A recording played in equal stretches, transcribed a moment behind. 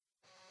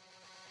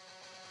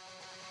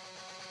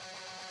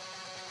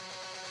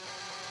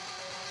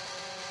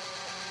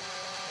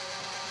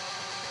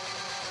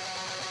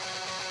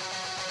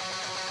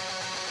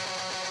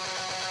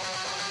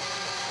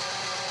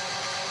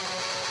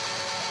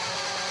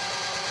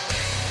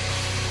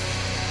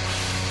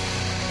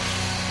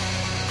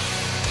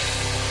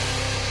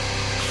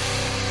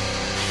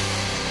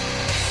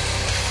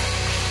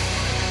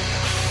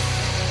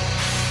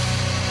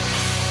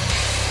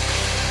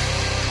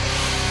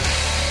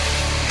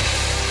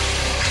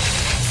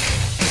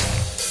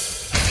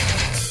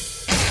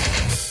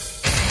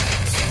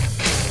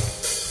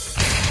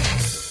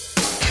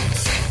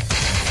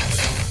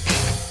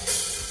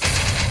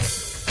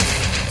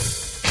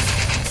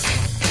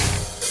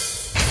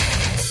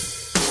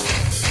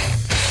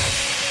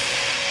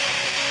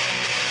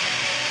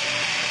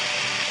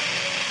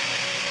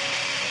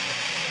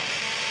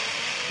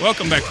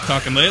Welcome back to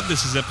Talking Lead.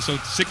 This is episode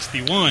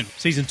 61.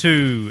 Season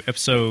 2,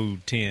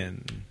 episode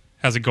 10.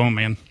 How's it going,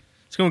 man?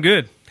 It's going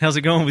good. How's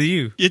it going with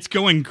you? It's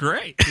going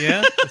great.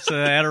 Yeah? So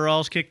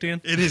Adderall's kicked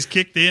in? It has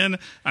kicked in.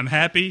 I'm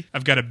happy.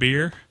 I've got a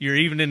beer. You're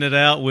evening it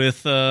out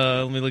with,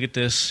 let me look at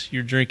this.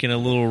 You're drinking a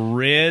little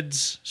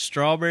Red's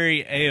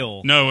Strawberry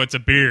Ale. No, it's a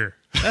beer.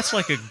 That's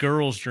like a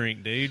girl's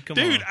drink, dude. Come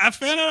on. Dude, I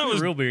found out Get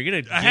a real beer.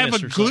 Get a I have a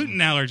Guinness or gluten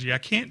something. allergy. I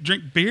can't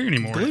drink beer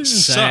anymore.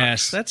 Gluten's It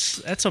ass. sucks.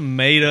 That's a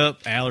made-up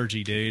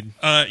allergy, dude.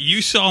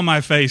 You saw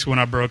my face when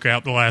I broke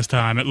out the last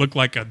time. It looked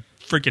like a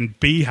freaking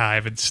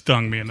beehive had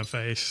stung me in the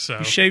face. So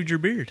You shaved your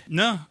beard.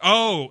 no.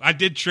 Oh, I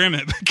did trim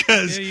it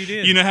because Yeah, you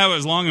did. You know how it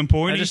was long and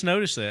pointy? I just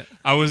noticed that.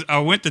 I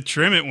went to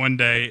trim it one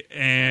day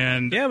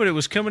and Yeah, but it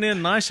was coming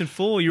in nice and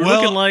full. You were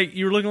Well,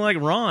 looking like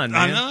Ron,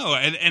 man. I know,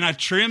 and I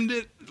trimmed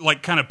it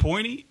like kind of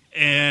pointy,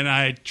 and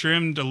I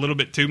trimmed a little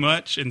bit too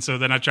much, and so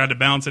then I tried to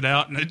balance it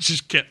out, and it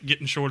just kept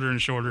getting shorter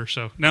and shorter.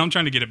 So now I'm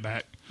trying to get it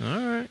back. All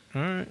right.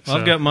 Well, So-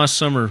 I've got my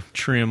summer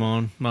trim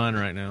on mine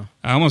right now.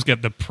 I almost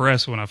got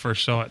depressed when I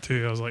first saw it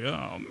too. I was like,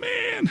 oh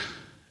man.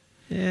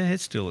 Yeah, it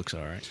still looks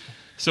all right.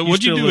 So You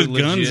what'd you still do with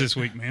look guns legit. this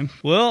week, man?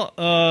 Well,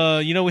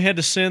 we had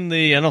to send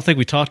I don't think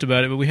we talked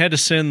about it, but we had to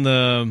send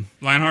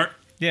Lionheart?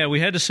 we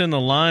had to send the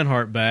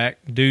Lionheart back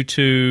due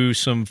to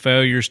some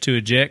failures to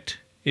eject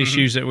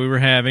issues that we were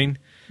having.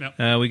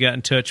 Yep. We got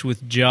in touch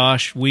with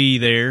Josh Wee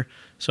there.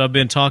 So I've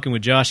been talking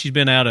with Josh. He's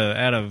been out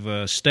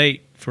of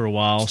state for a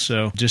while,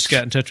 so just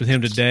got in touch with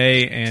him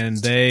today, and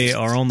they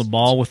are on the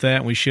ball with that,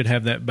 and we should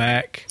have that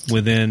back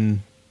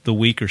within the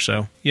week or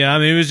so. Yeah, I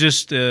mean, it was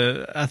just,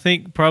 I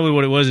think probably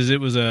what it was is it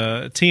was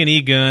a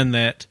T&E gun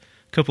that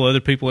a couple other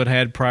people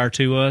had prior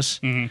to us,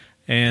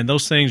 and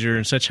those things are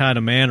in such high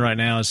demand right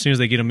now. As soon as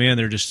they get them in,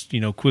 they're just,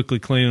 quickly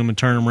cleaning them and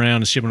turning them around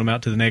and shipping them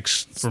out to the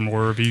next, For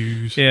more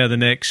reviews. the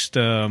next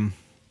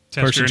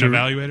Tester and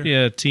evaluator?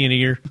 Yeah,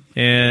 T&E-er.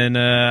 And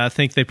I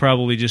think they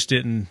probably just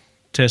didn't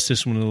test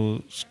this one a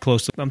little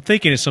close. I'm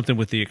thinking it's something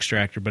with the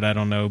extractor, but I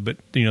don't know. But,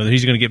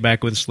 he's going to get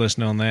back with us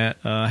listening on that.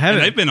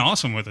 And they've been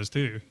awesome with us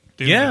too.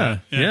 Yeah.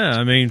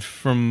 I mean,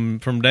 from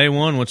day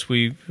one, once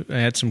we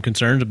had some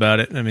concerns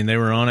about it, I mean, they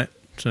were on it.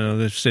 So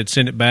they said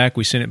send it back.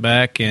 We sent it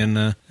back,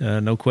 and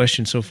no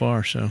questions so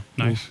far. So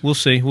Nice. we'll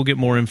see. We'll get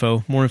more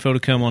info to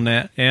come on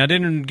that. And I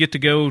didn't get to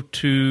go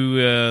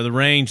to the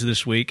range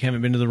this week.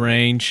 Haven't been to the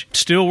range.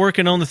 Still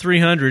working on the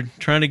 300,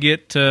 trying to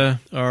get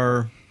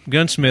our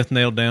gunsmith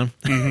nailed down.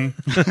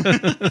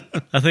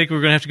 I think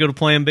we're going to have to go to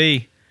Plan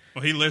B.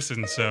 Well, he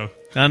listens, so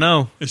I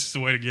know. this is the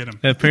way to get him.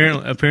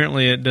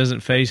 Apparently it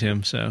doesn't faze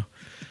him. So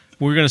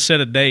we're going to set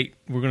a date.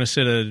 We're going to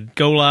set a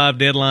go live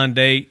deadline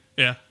date,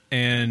 Yeah.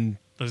 and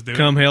Let's do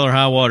come it. hell or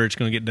high water, it's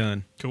going to get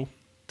done. Cool.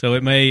 So I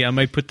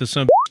may put the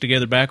some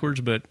together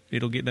backwards, but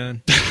it'll get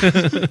done. All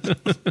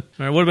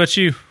right, what about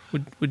you?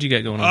 What you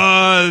got going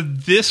on?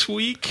 This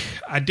week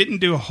I didn't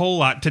do a whole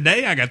lot.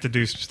 Today I got to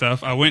do some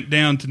stuff. I went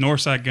down to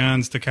Northside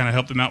Guns to kind of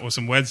help them out with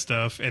some wed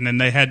stuff, and then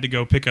they had to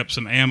go pick up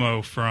some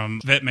ammo from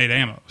Vet Made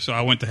Ammo. So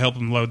I went to help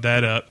them load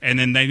that up, and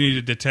then they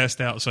needed to test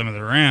out some of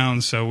the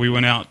rounds. So we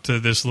went out to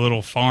this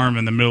little farm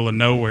in the middle of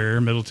nowhere,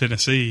 Middle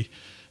Tennessee,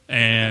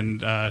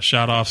 and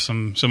shot off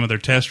some of their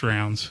test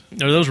rounds.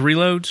 Are those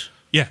reloads?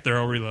 Yeah, they're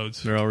all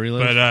reloads. They're all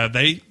reloads? But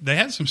they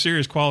had some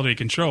serious quality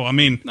control. I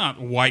mean,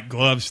 not white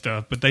glove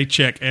stuff, but they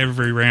check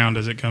every round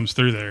as it comes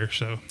through there.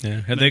 So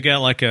Yeah. Have they got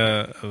like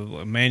a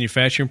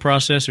manufacturing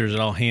process, or is it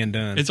all hand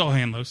done? it's all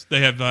handless. They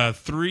have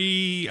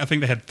three. I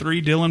think they had 3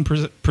 Dillon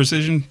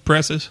precision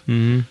presses,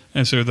 and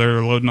so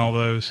they're loading all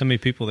those. How many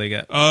people they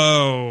got?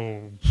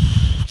 Oh,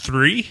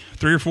 three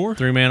or four.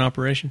 3-man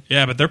operation?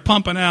 Yeah, but they're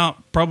pumping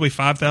out probably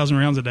 5,000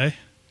 rounds a day.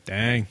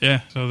 Dang.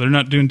 Yeah, so they're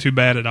not doing too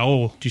bad at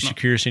all. Did you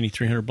secure us any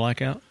 300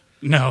 blackout?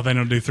 No, they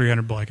don't do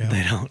 300 blackout.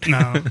 They don't.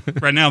 No.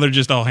 Right now, they're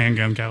just all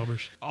handgun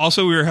calibers.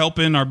 Also, we were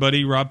helping our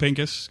buddy Rob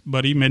Pincus,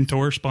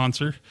 mentor,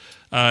 sponsor.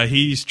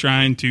 He's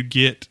trying to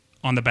get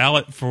on the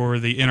ballot for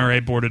the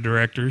NRA Board of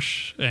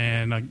Directors,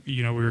 and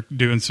we were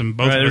doing some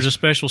both. Right, of there's a us,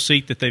 special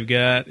seat that they've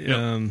got.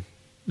 Yep.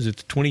 Is it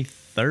the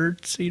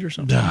 23rd seat or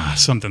something?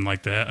 something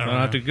like that. I don't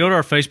I'll have know. to go to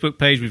our Facebook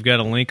page. We've got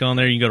a link on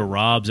there. You can go to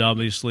Rob's,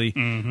 obviously,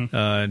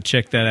 and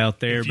check that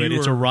out there. If But you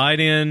it's a were-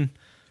 write-in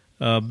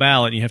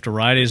ballot. You have to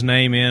write his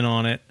name in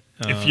on it.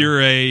 If you're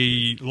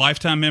a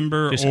lifetime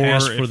member, Just or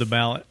ask for the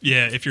ballot.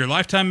 Yeah, if you're a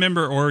lifetime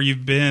member or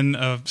you've been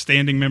a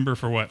standing member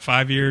for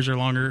 5 years or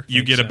longer, you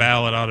think get a so.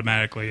 ballot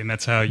automatically, and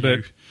that's how But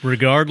you.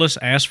 regardless,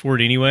 ask for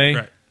it anyway.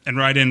 Right. And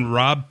write in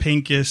Rob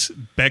Pincus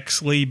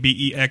Bexley,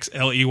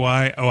 Bexley,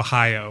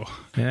 Ohio.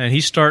 Yeah, and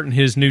he's starting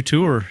his new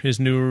tour, his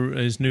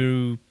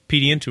new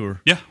PDN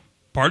tour. Yeah.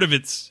 Part of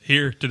it's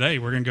here today.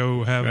 We're going to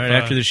go have Right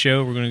after the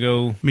show, we're going to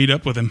go. meet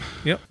up with him.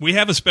 Yep. We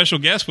have a special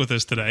guest with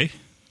us today.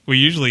 We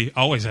usually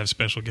always have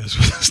special guests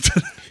with us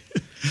today.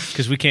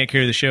 Because we can't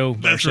carry the show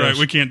by That's ourselves. right.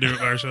 We can't do it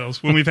by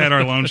ourselves. When we've had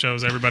our lone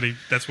shows,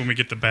 that's when we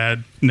get the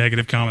bad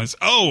negative comments.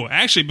 Oh,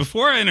 actually,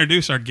 before I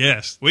introduce our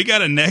guest, we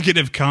got a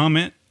negative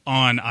comment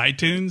on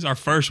iTunes. Our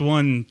first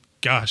one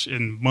gosh,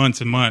 in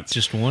months and months.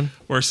 Just one?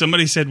 Where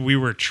somebody said we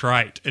were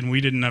trite, and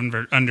we didn't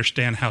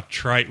understand how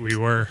trite we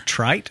were.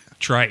 Trite?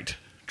 Trite.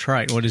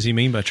 Trite. What does he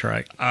mean by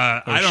trite?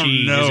 I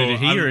don't know. Is it a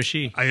he or a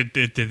she?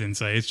 It didn't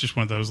say. It's just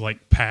one of those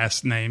like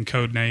past name,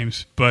 code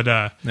names. But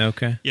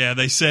okay. Yeah,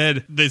 they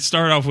said they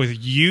start off with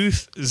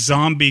Youth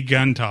Zombie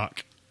Gun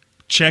Talk.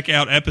 Check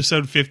out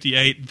episode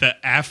 58,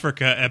 the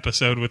Africa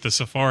episode with the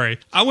safari.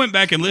 I went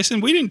back and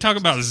listened. We didn't talk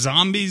about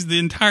zombies the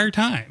entire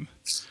time.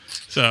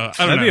 So I don't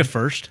know. That'd be a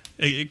first.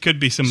 It could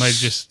be somebody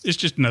it's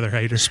just another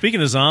hater.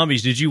 Speaking of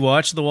zombies, did you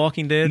watch The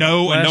Walking Dead?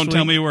 No, and don't week?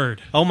 Tell me a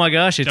word. Oh my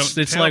gosh,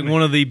 it's like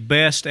one of the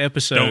best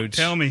episodes.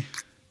 Don't tell me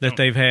that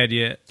they've had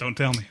yet. Don't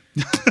tell me.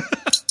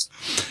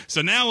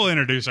 So now we'll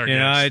introduce our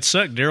guest. It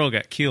sucked. Daryl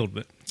got killed,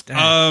 but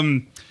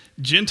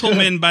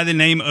gentleman by the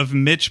name of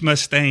Mitch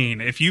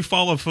Mustaine. If you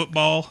follow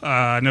football,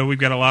 I know we've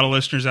got a lot of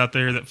listeners out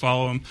there that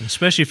follow him.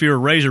 Especially if you're a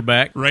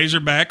Razorback.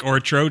 Razorback or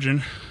a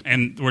Trojan.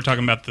 And we're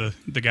talking about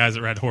the guys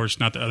that ride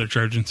horse, not the other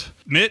Trojans.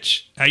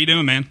 Mitch, how you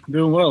doing, man?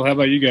 Doing well. How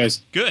about you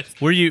guys? Good.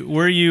 Where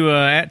you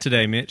at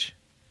today, Mitch?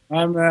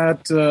 I'm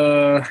at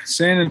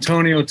San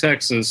Antonio,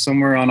 Texas,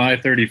 somewhere on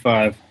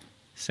I-35.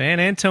 San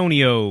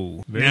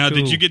Antonio. Very now, cool.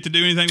 Did you get to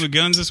do anything with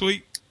guns this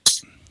week?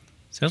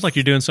 Sounds like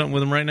you're doing something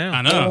with them right now.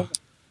 I know.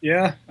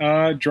 Yeah,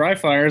 dry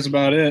fire is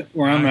about it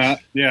where I'm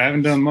at. Yeah, I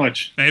haven't done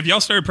much. Hey, have y'all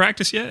started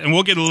practice yet? And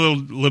we'll get a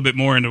little bit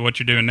more into what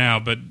you're doing now,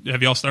 but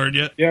have y'all started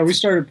yet? Yeah, we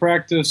started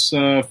practice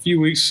a few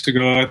weeks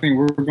ago. I think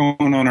we're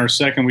going on our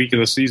second week of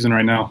the season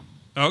right now.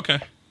 Okay,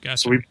 gotcha.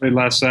 So we played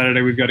last Saturday.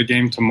 We've got a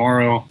game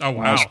tomorrow. Oh,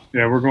 wow.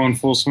 Yeah, we're going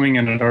full swing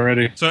in it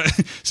already. So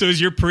is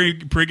your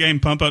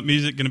pregame pump-up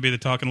music going to be the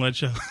Talking Lead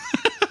show?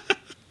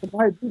 It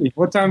might be.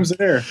 What time is it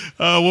there?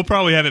 We'll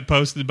probably have it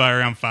posted by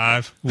around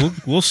 5.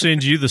 We'll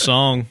send you the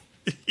song.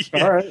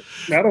 Yeah. All right,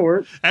 that'll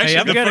work.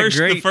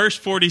 Actually, the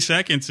first 40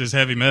 seconds is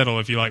heavy metal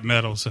if you like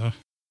metal. So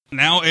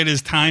now it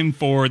is time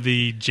for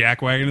the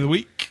Jackwagon of the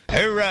Week.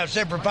 Hoorah,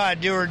 Semper Fi,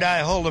 do or die,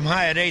 hold 'em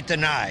high at 8th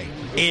and I.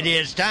 It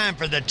is time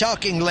for the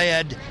Talking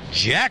Lead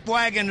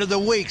Jackwagon of the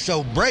Week,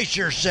 so brace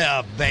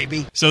yourself,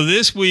 baby. So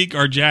this week,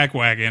 our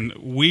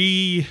Jackwagon,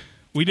 we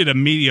did a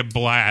media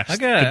blast the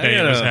day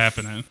it was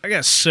happening. I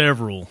got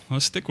several.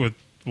 Let's stick with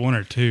one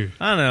or two.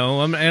 I know,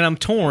 I'm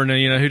torn,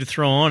 who to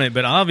throw on it,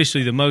 but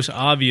obviously the most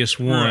obvious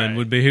one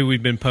would be who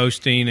we've been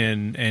posting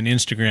and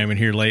Instagramming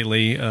here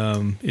lately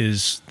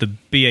is the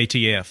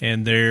BATF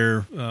and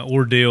their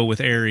ordeal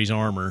with Ares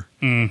Armor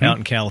out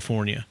in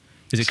California.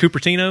 Is it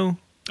Cupertino?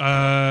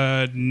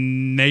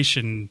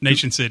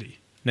 Nation City.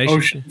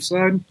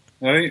 Oceanside?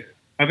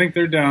 I think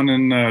they're down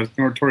in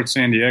north towards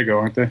San Diego,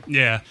 aren't they?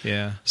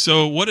 Yeah.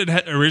 So what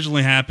had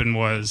originally happened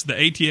was the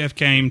ATF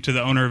came to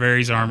the owner of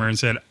Ares Armor and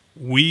said,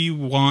 we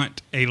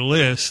want a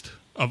list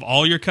of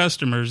all your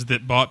customers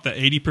that bought the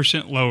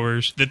 80%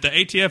 lowers that the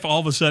ATF all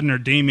of a sudden are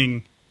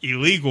deeming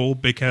illegal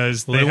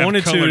because they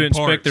wanted to inspect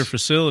parts. their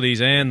facilities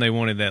and they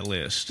wanted that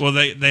list. Well,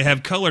 they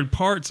have colored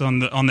parts on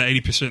the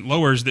 80%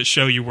 lowers that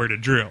show you where to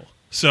drill.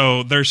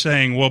 So they're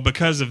saying, well,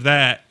 because of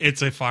that,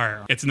 it's a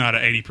firearm. It's not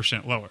an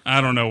 80% lower.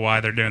 I don't know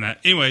why they're doing that.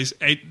 Anyways,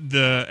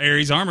 the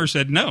Ares Armor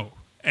said no.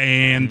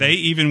 And they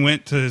even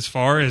went to as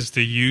far as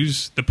to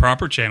use the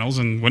proper channels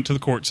and went to the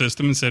court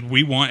system and said,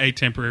 we want a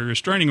temporary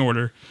restraining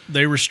order.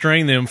 They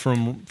restrained them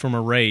from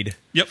a raid,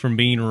 from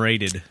being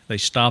raided. They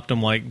stopped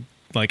them like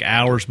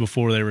hours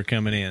before they were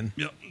coming in.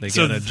 Yep. They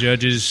got a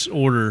judge's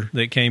order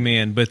that came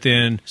in. But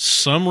then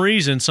some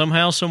reason,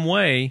 somehow, some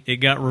way, it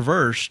got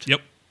reversed.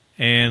 Yep.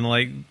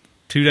 And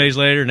 2 days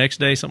later, next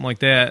day, something like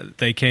that,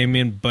 they came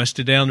in,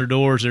 busted down their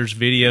doors. There's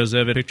videos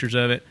of it, pictures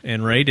of it,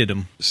 and raided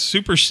them.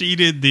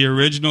 Superseded the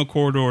original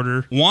court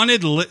order.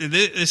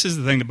 This is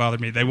the thing that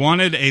bothered me. They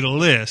wanted a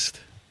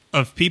list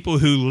of people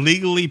who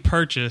legally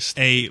purchased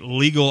a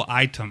legal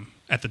item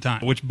at the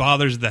time, which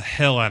bothers the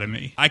hell out of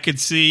me. I could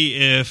see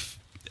if,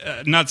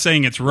 not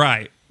saying it's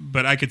right,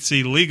 but I could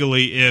see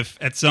legally if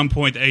at some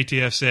point the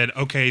ATF said,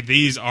 okay,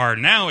 these are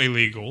now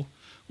illegal,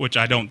 which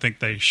I don't think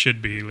they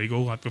should be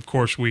illegal. Of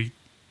course, we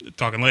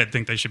Talking Lead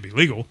think they should be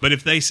legal. But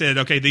if they said,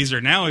 okay, these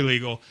are now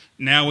illegal,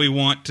 now we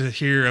want to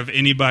hear of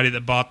anybody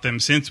that bought them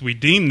since we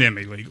deemed them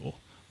illegal.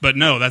 But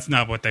no, that's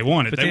not what they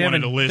wanted. They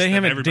wanted a list They of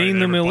haven't everybody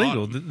deemed that them ever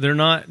illegal. bought them.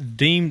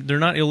 They're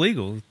not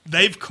illegal.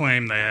 They've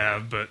claimed they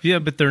have, but yeah,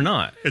 but they're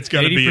not. It's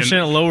got to be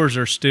 80% lowers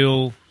are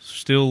still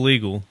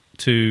legal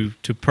to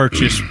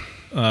purchase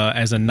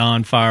as a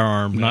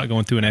non-firearm, not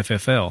going through an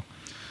FFL.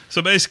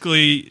 So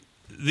basically,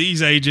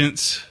 these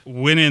agents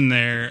went in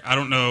there. I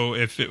don't know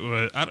if it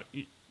was.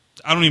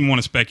 I don't even want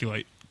to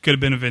speculate. Could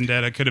have been a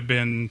vendetta. Could have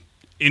been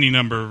any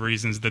number of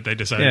reasons that they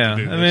decided to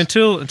do this. I mean,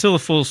 until the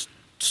full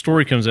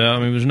story comes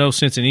out, there's no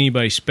sense in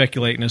anybody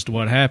speculating as to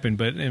what happened.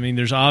 But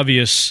there's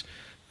obvious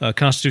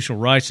constitutional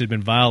rights that have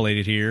been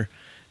violated here,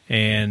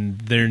 and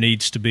there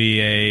needs to be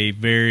a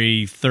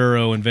very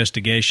thorough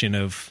investigation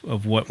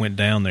of what went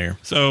down there.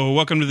 So,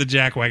 welcome to the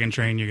Jackwagon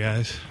train, you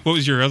guys. What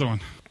was your other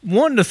one?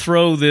 Wanted to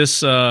throw this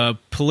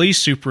police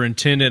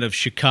superintendent of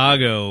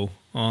Chicago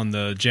on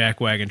the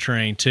Jackwagon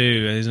train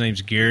too. His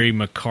name's Gary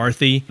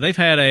McCarthy. They've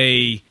had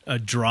a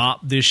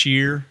drop this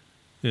year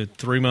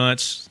 3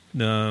 months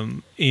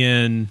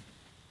in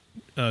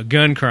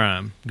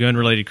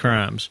gun-related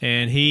crimes.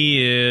 And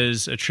he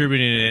is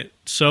attributing it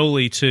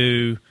solely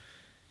to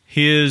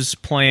his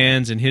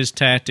plans and his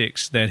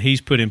tactics that he's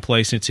put in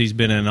place since he's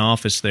been in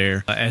office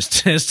there as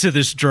to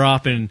this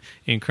drop in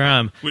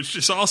crime. Which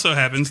just also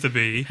happens to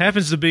be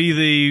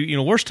the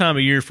worst time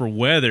of year for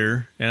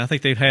weather, and I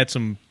think they've had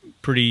some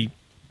pretty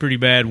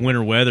bad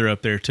winter weather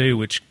up there too,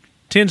 which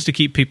tends to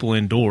keep people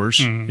indoors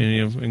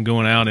and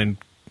going out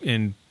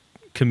and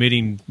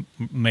committing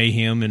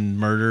mayhem and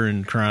murder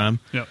and crime.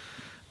 Yep.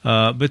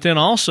 But then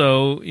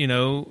also,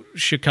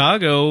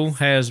 Chicago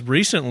has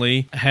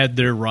recently had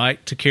their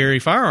right to carry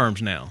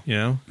firearms now,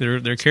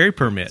 their carry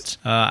permits.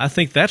 I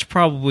think that's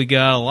probably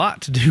got a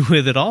lot to do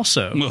with it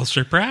also. Well,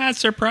 surprise,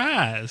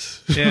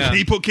 surprise. Yeah.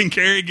 People can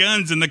carry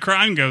guns and the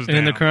crime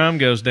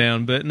goes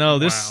down. But no,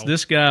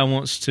 this guy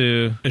wants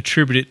to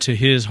attribute it to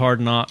his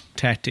hard-knock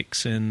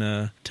tactics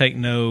and take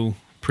no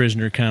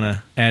prisoner kind of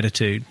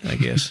attitude, I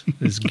guess.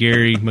 Is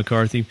Gary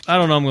McCarthy. I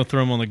don't know, I'm going to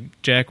throw him on the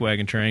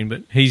jackwagon train,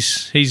 but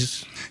he's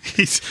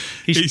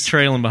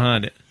trailing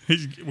behind it.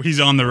 He's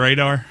on the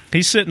radar.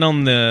 He's sitting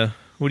on the,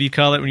 what do you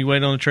call it when you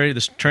wait on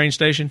the train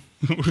station?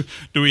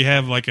 Do we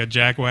have like a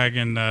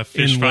jackwagon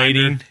fish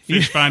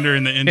finder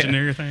in the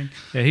engineer thing?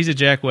 Yeah, he's a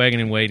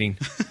jackwagon in waiting.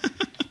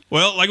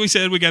 Well, like we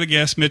said, we got a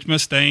guest, Mitch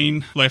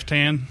Mustaine, left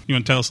hand. You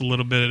want to tell us a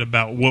little bit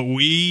about what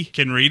we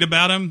can read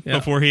about him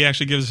before he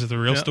actually gives us the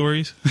real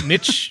stories?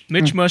 Mitch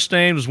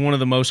Mustaine was one of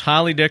the most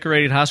highly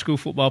decorated high school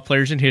football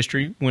players in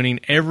history, winning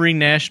every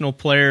National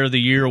Player of the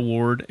Year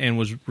award, and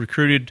was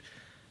recruited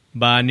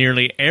by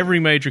nearly every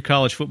major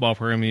college football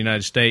program in the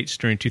United States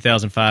during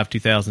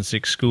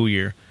 2005-2006 school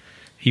year.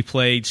 He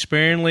played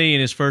sparingly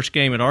in his first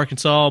game at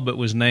Arkansas, but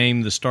was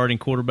named the starting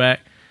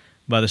quarterback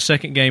by the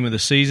second game of the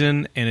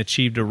season and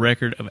achieved a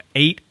record of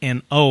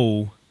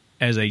 8-0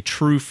 as a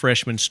true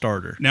freshman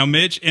starter. Now,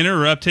 Mitch,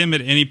 interrupt him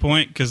at any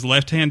point because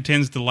left hand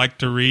tends to like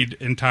to read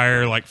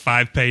entire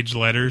 5-page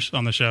letters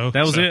on the show.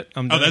 That was it.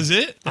 That's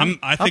it.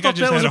 I think I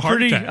just had a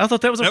heart attack. I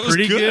thought that was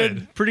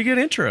pretty good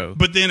intro.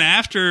 But then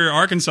after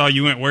Arkansas,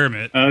 you went where,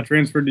 Mitch?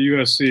 Transferred to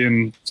USC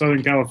in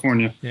Southern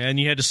California. Yeah, and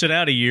you had to sit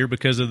out a year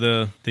because of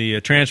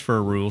the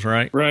transfer rules,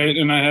 right? Right,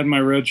 and I had my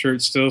red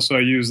shirt still, so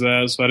I used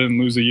that, so I didn't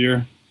lose a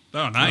year.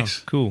 Oh,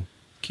 nice. Oh, cool.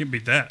 Can't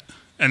beat that.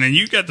 And then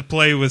you got to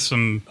play with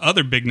some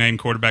other big-name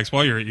quarterbacks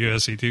while you were at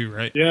USC, too,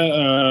 right?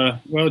 Yeah,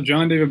 well,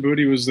 John David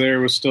Booty was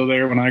still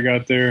there when I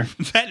got there.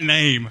 That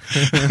name.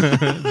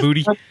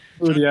 Booty.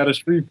 Booty out of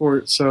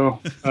Shreveport. So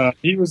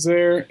he was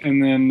there,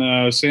 and then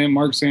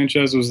Mark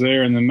Sanchez was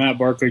there, and then Matt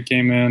Barkley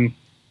came in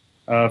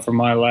for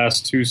my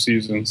last 2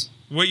 seasons.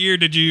 What year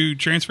did you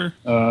transfer?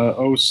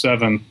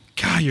 07.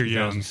 God, you're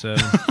young.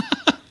 2007.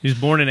 He was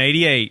born in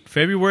 88,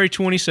 February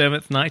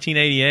 27th,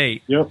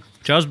 1988. Yep.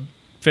 Which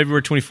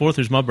February 24th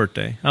is my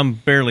birthday. I'm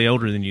barely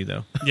older than you,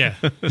 though. Yeah.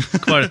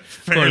 quite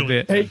a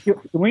bit. Hey, can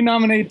we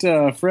nominate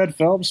Fred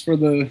Phelps for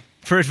the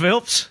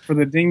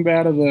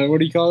dingbat of the, what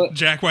do you call it?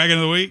 Jackwagon of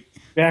the week?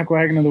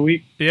 Jackwagon of the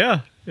week. Yeah.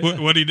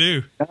 What'd he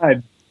do?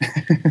 Died.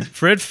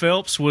 Fred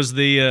Phelps was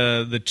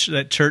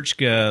that church,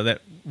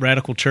 that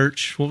radical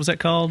church. What was that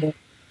called?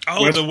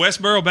 Oh, the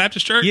Westboro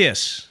Baptist Church?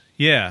 Yes.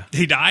 Yeah.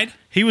 He died?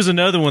 He was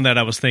another one that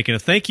I was thinking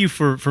of. Thank you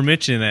for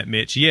mentioning that,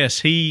 Mitch. Yes,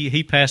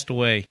 he passed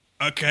away.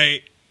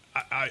 Okay.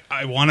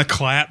 I want to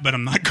clap, but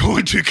I'm not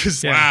going to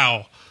because,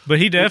 wow. But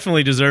he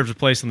definitely deserves a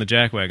place on the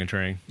jackwagon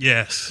train.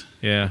 Yes.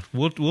 Yeah.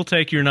 We'll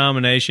take your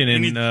nomination,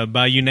 and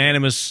by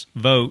unanimous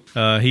vote,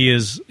 he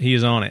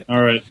is on it.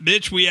 All right.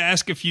 Mitch, we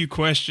ask a few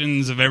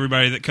questions of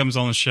everybody that comes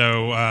on the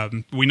show.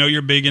 We know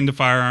you're big into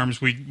firearms.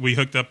 We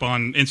hooked up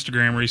on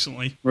Instagram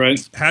recently.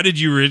 Right. How did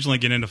you originally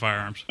get into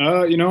firearms?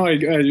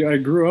 I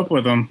grew up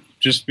with them.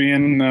 Just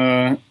being,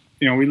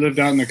 we lived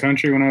out in the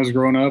country when I was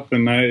growing up,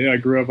 and I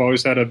grew up,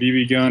 always had a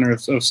BB gun or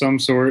of some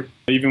sort,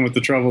 even with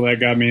the trouble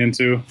that got me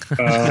into.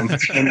 And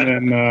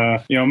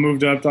then,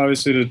 moved up,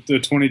 obviously, to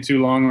the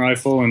 22 long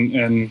rifle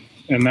and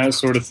that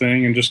sort of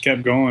thing, and just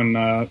kept going.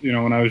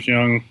 When I was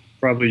young,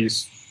 probably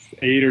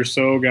 8 or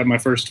so, got my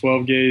first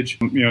 12 gauge,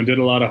 did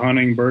a lot of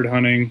hunting, bird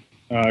hunting.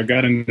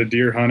 Got into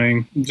deer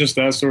hunting, just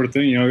that sort of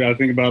thing. I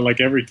think about like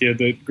every kid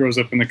that grows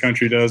up in the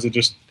country does.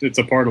 It's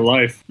a part of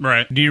life.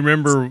 Right. Do you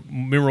remember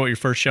what your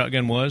first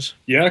shotgun was?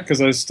 Yeah,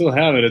 because I still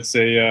have it. It's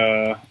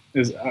I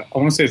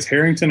want to say it's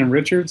Harrington and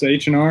Richards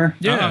H&R.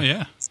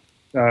 Yeah.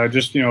 Oh, yeah.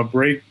 Just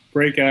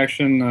break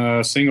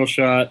action, single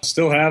shot.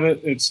 Still have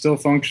it. It still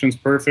functions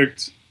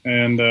perfect.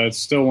 And it's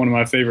still one of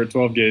my favorite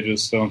 12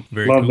 gauges. So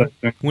love that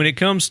thing. When it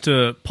comes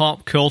to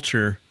pop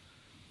culture,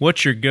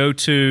 what's your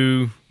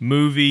go-to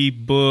movie,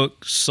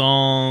 book,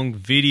 song,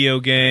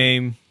 video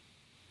game,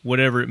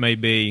 whatever it may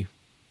be?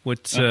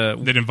 What's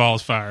that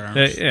involves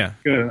firearms? Yeah,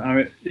 good. I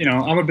mean,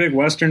 I'm a big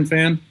Western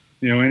fan.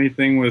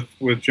 Anything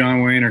with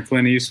John Wayne or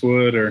Clint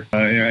Eastwood or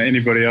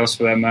anybody else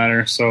for that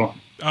matter. So,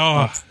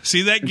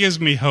 see, that gives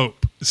me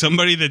hope.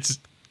 Somebody that's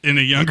in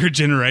a younger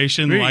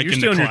generation, like you're in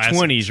still the in classics.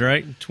 your 20s,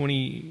 right?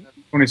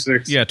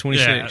 26. Yeah,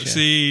 26. Yeah, Yeah.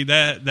 see,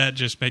 that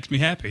just makes me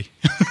happy.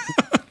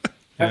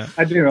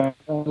 I do. I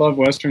love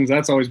westerns.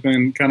 That's always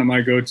been kind of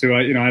my go-to.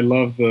 I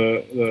love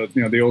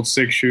the old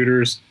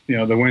 6-shooters,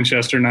 the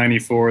Winchester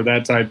 94,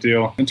 that type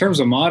deal. In terms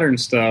of modern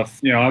stuff,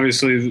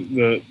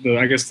 obviously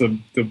I guess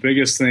the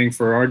biggest thing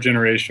for our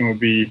generation would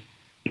be,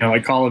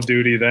 like Call of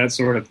Duty, that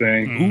sort of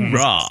thing.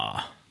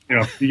 Hoorah!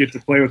 You get to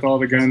play with all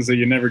the guns that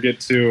you never get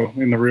to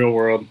in the real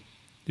world.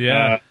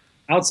 Yeah.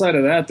 Outside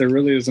of that, there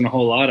really isn't a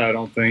whole lot. I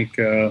don't think.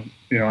 I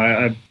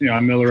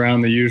mill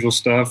around the usual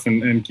stuff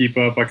and keep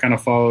up. I kind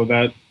of follow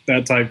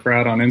that type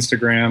crowd on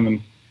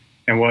Instagram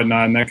and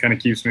whatnot, and that kind of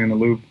keeps me in the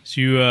loop. So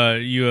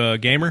you a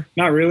gamer?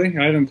 Not really.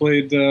 I haven't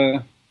played.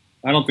 I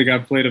don't think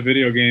I've played a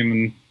video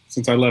game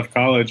since I left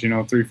college.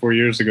 3-4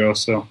 years ago.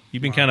 So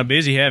You've been kind of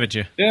busy, haven't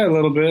you? yeah, a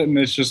little bit, and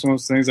it's just one of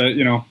those things that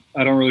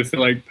I don't really feel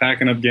like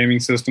packing up gaming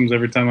systems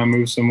every time I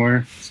move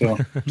somewhere. So.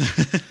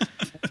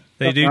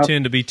 They do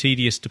tend to be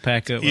tedious to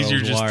pack up. Easier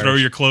those just wires. throw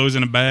your clothes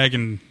in a bag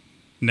and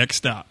next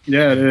stop.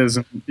 Yeah, it is.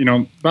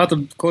 About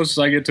the closest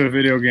I get to a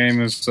video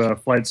game is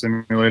Flight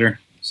Simulator.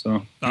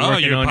 So Oh,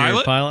 Working you're a on your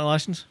pilot? pilot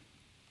license?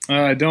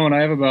 I don't.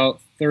 I have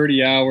about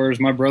 30 hours.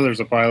 My brother's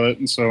a pilot,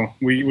 and so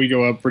we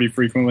go up pretty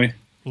frequently.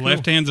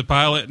 Left hand's a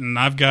pilot, and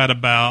I've got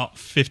about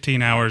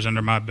 15 hours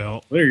under my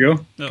belt. There you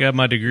go. Got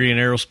my degree in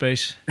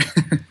aerospace.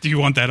 Do you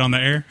want that on the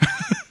air?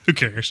 Who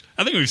cares?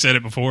 I think we've said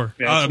it before.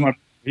 Yeah,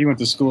 he went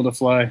to school to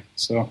fly.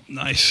 So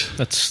Nice.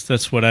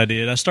 That's what I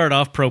did. I started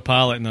off pro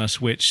pilot and I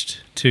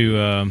switched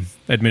to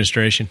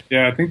administration.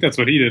 yeah, I think that's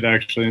what he did.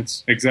 Actually,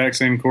 it's exact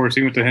same course.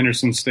 He went to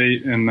Henderson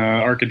State in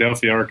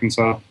Arkadelphia,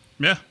 Arkansas.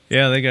 Yeah.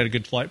 Yeah, they got a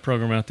good flight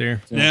program out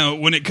there. Now,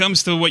 when it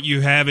comes to what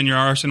you have in your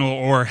arsenal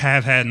or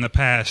have had in the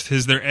past,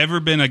 has there ever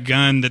been a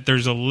gun that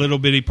there's a little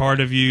bitty part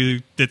of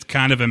you that's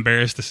kind of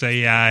embarrassed to say,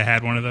 yeah, I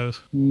had one of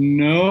those?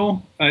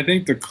 No, I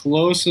think the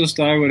closest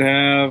I would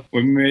have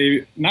would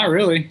maybe not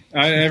really.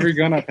 Every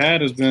gun I've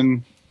had has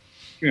been,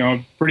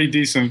 pretty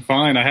decent.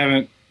 Fine. I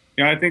haven't.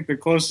 I think the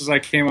closest I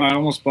came, I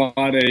almost bought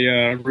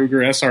a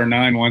Ruger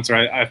SR9 once. Or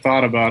I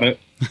thought about it.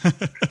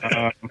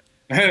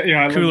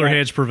 Cooler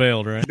heads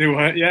prevailed, right? Do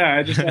what?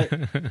 Yeah,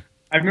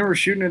 I remember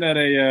shooting it at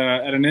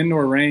an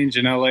indoor range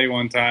in LA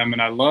one time,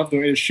 and I loved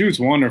it. It shoots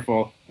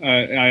wonderful.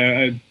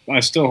 I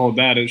still hold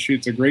that. It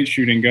shoots a great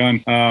shooting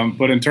gun.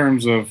 But in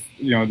terms of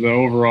the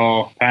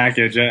overall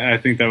package, I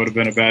think that would have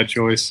been a bad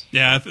choice.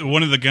 Yeah,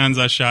 one of the guns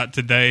I shot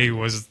today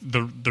was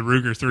the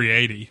Ruger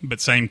 380, but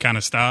same kind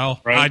of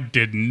style. Right. I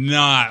did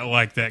not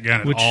like that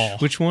gun at all.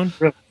 Which one?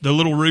 The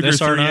little Ruger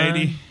SR9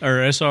 380?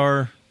 or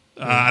SR?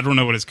 I don't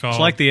know what it's called. It's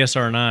like the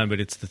SR9, but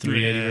it's the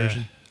 380 Yeah.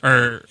 version.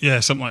 Or, yeah,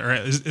 something like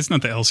that. It's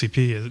not the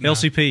LCP, is it? No.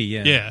 LCP,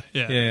 yeah.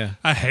 Yeah.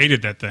 I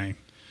hated that thing.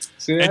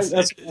 See,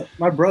 that's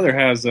my brother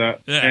has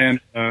that, Yeah.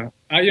 and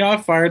I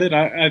fired it.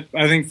 I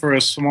think for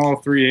a small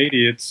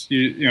 380, it's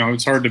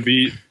it's hard to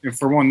beat.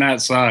 For one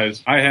that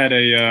size, I had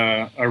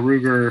a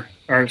Ruger,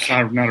 or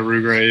not a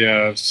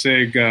Ruger, a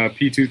Sig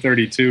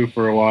P232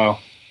 for a while.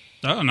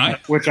 Oh, nice.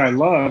 Which I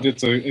loved.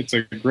 It's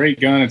a great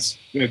gun.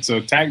 It's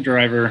a tack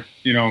driver,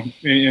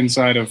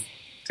 inside of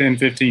 10,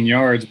 15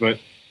 yards, but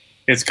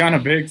it's kind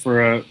of big for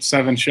a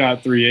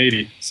 7-shot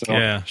 380. So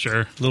Yeah,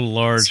 Sure. a little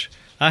large.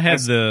 I had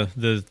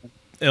the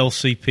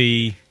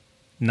LCP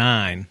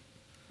 9.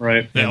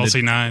 right. The And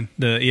LC9.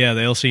 The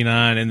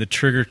LC9 and the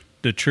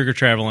trigger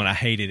travel, and I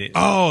hated it.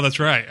 Oh, that's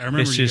right. I remember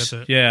It's you just-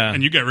 got that. yeah.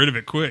 And you got rid of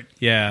it quick.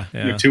 Yeah.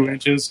 2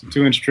 inches,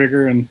 2-inch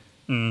trigger, and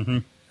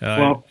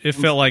well- It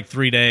felt like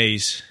 3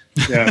 days.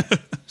 yeah.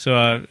 So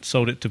I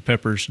sold it to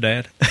Pepper's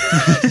dad.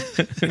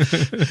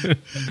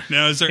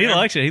 Now, is there He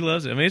likes it. He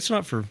loves it. I mean, it's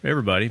not for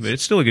everybody, but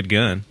it's still a good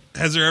gun.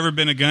 has there ever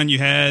been a gun you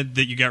had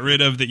that you got rid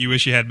of that you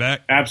wish you had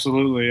back?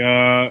 Absolutely.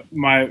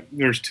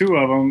 There's 2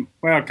 of them.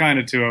 Well, kind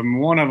of 2 of them.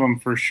 One of them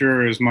for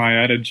sure is I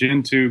had a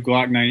Gen 2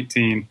 Glock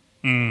 19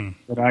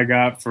 that I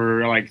got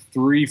for like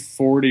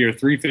 $340 or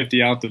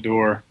 $350 out the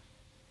door.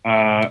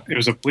 It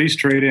was a police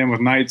trade-in with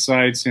night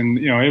sights, and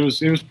it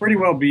was pretty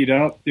well beat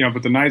up,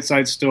 but the night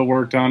sights still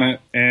worked on it.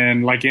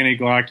 And like any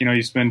Glock,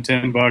 you spend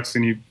 $10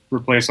 and you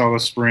replace all the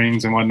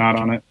springs and whatnot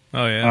on it.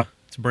 Oh, yeah.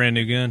 It's a brand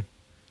new gun.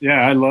 Yeah,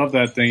 I love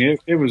that thing.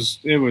 It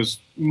was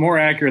more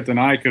accurate than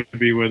I could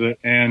be with it,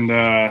 and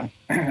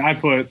I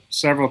put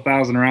several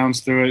thousand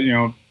rounds through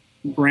it.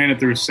 Ran it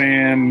through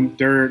sand,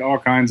 dirt, all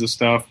kinds of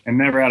stuff, and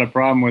never had a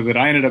problem with it.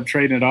 I ended up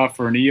trading it off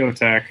for an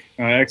EOTech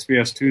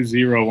XBS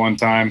 2.0 one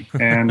time,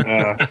 and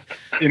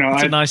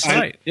It's a nice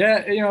sight.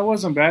 it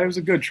wasn't bad. It was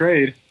a good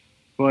trade,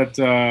 but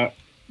to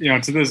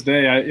this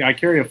day, I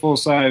carry a full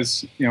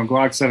size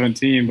Glock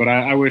 17, but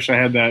I wish I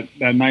had that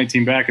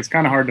 19 back. It's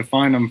kind of hard to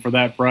find them for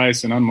that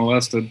price and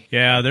unmolested.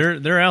 Yeah,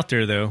 they're out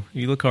there, though.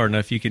 You look hard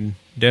enough, you can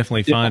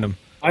definitely find them.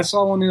 I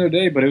saw one the other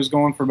day, but it was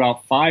going for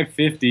about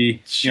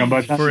 $550.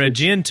 But For a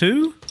Gen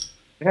 2?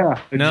 yeah,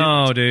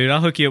 No, dude.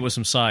 I'll hook you up with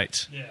some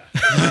sights.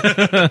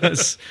 Yeah.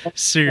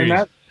 Serious.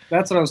 and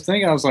that's what I was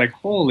thinking. I was like,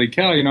 holy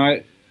cow!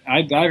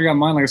 I got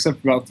mine, like I said,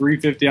 for about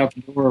 $350 out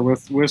the door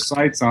with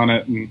sights on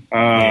it, and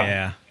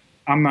yeah.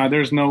 I'm not.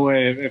 There's no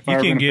way if I You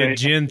were can going to get pay.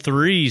 Gen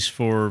 3s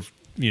for,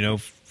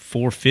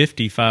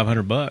 $450,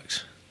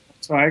 $500.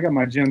 So I got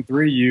my Gen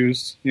 3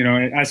 used. You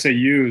know, I say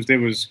used. It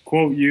was,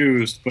 quote,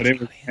 used, but it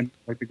was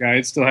like the guy,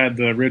 it still had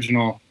the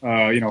original,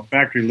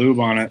 factory lube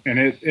on it. And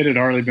it had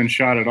hardly been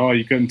shot at all.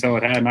 You couldn't tell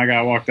it had. And I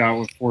got walked out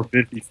with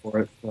 $450 for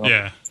it. So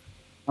Yeah.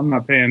 I'm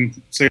not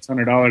paying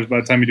 $600 by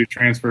the time you do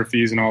transfer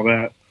fees and all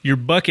that. Your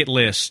bucket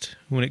list,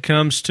 when it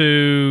comes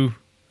to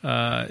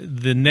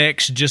the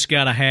next just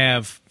got to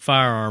have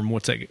firearm,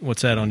 what's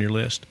that on your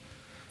list?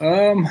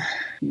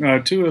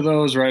 Two of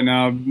those right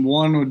now.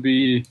 One would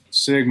be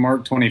SIG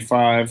Mark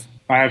 25.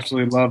 I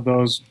absolutely love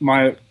those.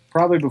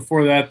 Probably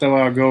before that though,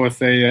 I'll go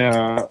with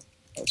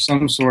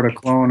some sort of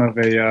clone of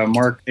a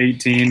Mark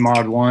 18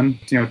 Mod 1.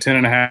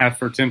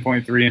 10.5 or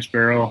 10.3 inch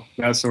barrel,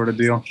 that sort of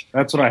deal.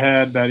 That's what I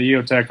had that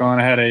EOTech on.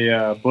 I had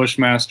a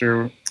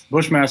Bushmaster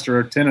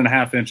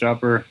 10.5 inch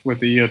upper with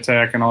the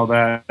EOTech and all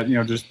that.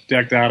 Just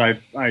decked out. I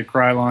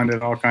crylined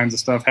it, all kinds of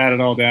stuff. Had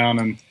it all down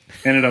and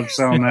ended up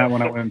selling that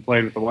when I went and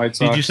played with the White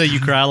Sox. Did you say you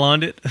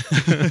crylined it?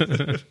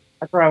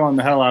 I crylined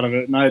the hell out of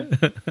it, and I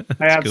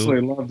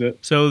absolutely loved it.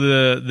 So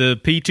the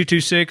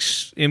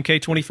P226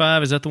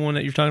 MK25, is that the one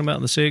that you're talking about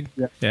in the SIG?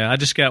 Yeah. I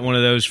just got one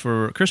of those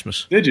for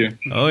Christmas. Did you?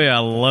 Oh yeah, I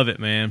love it,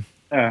 man.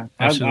 Yeah,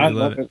 absolutely I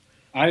love it.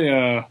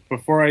 I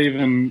before I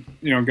even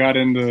got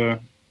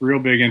real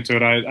big into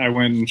it, I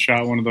went and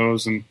shot one of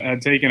those, and I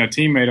had taken a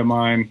teammate of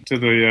mine to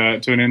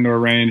an indoor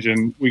range,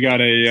 and we got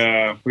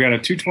a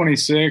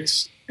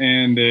 226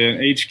 and an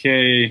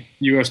HK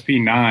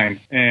USP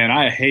 9, and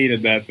I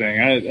hated that thing.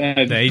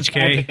 The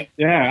HK?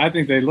 I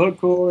think they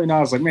look cool, and I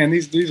was like, man,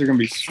 these are going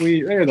to be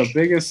sweet. They're the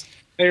biggest.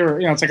 They were,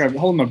 it's like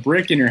holding a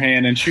brick in your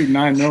hand and shooting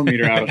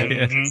 9mm out of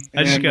it. Yeah.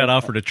 I just got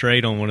offered a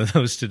trade on one of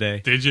those today.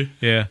 Did you?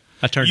 Yeah.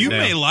 I turned it down. You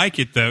may like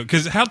it, though,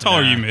 because how tall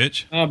are you,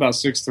 Mitch? About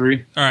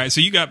 6'3". All right,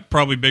 so you got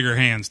probably bigger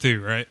hands,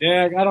 too, right?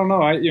 Yeah, I don't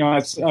know. I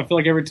feel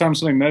like every time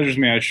somebody measures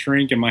me, I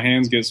shrink and my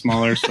hands get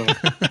smaller. So,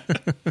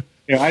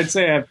 I'd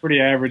say I have pretty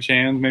average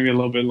hands, maybe a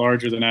little bit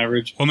larger than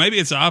average. Well, maybe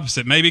it's the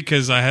opposite. Maybe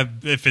because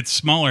if it's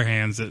smaller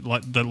hands, that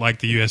like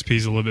the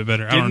USP's a little bit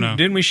better. I don't know.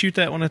 Didn't we shoot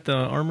that one at the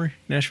Armory,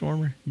 National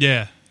Armory?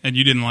 Yeah. And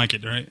you didn't like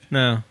it, right?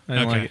 No, I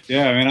didn't like it.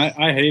 Yeah, I mean,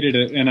 I hated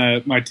it.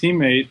 And my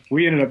teammate,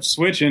 we ended up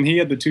switching. He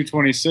had the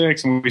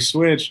 226, and we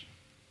switched.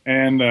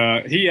 And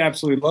he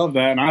absolutely loved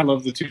that, and I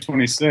loved the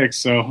 226.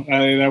 So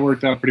that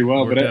worked out pretty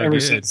well. But ever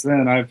since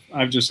then,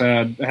 I've just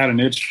had an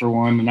itch for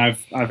one, and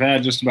I've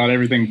had just about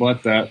everything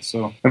but that.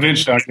 So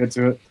eventually, I'll get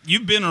to it.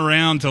 You've been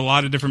around to a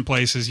lot of different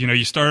places.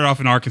 You started off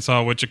in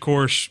Arkansas, which, of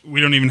course, we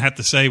don't even have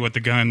to say what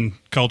the gun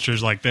culture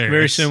is like there.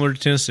 Very similar to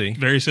Tennessee.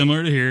 Very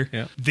similar to here.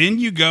 Yeah. Then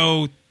you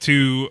go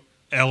to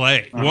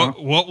L.A. Uh-huh.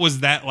 What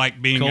was that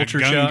like being Culture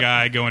a gun shock?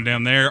 guy going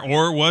down there,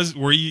 or was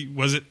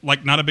it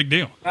like not a big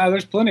deal?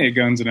 There's plenty of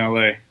guns in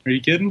L.A. Are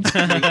you kidding?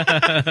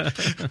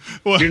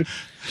 Well, Dude,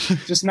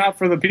 just not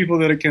for the people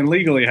that can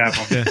legally have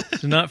them. Yeah.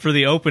 It's not for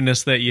the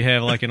openness that you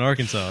have like in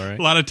Arkansas, right?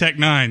 a lot of Tech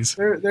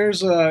 9s.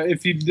 There's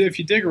if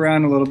you dig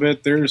around a little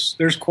bit, there's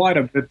quite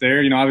a bit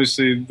there.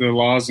 Obviously the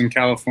laws in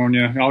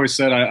California. I always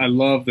said I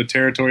love the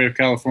territory of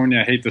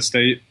California. I hate the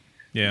state.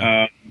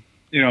 Yeah.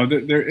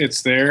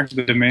 It's there.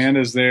 The demand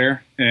is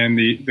there, and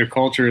the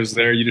culture is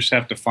there. You just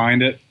have to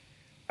find it.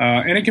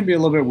 And it can be a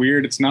little bit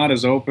weird. It's not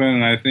as open,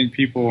 and I think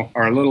people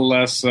are a little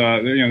less. They're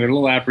a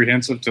little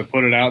apprehensive to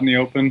put it out in the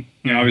open.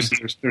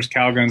 Obviously there's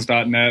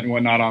cowguns.net and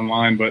whatnot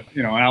online, but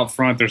out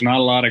front there's not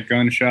a lot of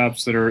gun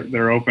shops that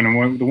are open,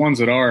 and the ones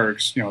that are,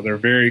 they're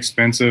very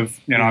expensive.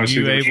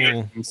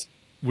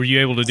 Were you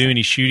able to do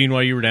any shooting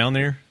while you were down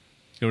there?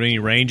 Go to any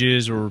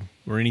ranges or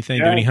anything?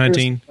 Yeah, do any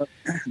hunting?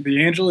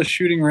 The Angeles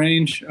Shooting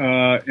Range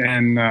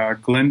in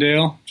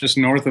Glendale, just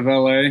north of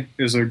LA,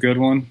 is a good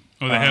one.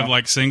 Oh, they have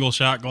like single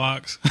shot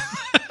Glocks.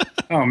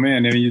 Oh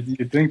man,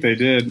 you'd think they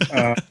did.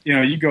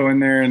 You go in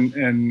there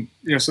and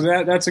so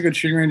that's a good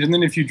shooting range. And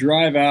then if you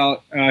drive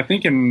out, I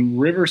think in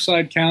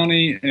Riverside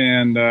County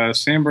and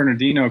San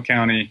Bernardino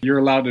County, you're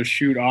allowed to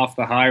shoot off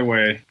the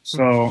highway.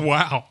 So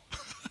Wow.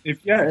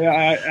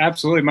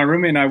 Absolutely. My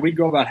roommate and I, we'd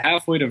go about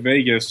halfway to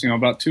Vegas,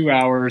 about 2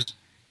 hours,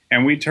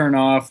 and we turn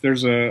off.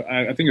 There's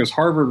I think it was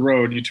Harvard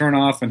Road. You turn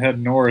off and head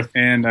north,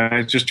 and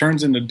it just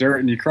turns into dirt,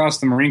 and you cross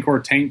the Marine Corps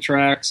tank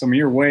tracks. I mean,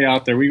 you're way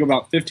out there. We go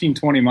about 15,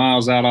 20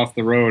 miles out off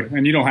the road,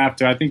 and you don't have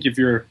to. I think you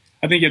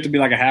have to be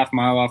like a half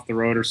mile off the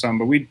road or something,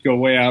 but we'd go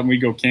way out, and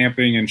we'd go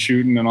camping and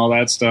shooting and all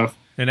that stuff.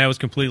 And that was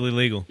completely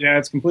legal. Yeah,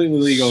 it's completely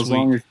legal. Sweet. As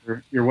long as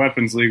your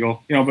weapon's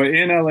legal. But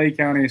in LA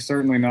County,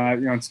 certainly not.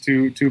 It's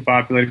too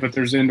populated. But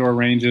there's indoor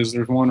ranges.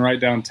 There's one right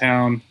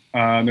downtown.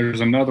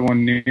 There's another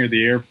one near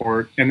the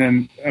airport. And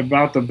then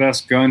about the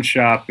best gun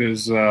shop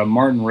is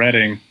Martin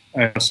Redding,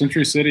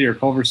 Century City or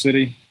Culver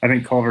City. I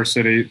think Culver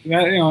City.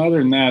 Other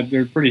than that,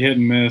 they're pretty hit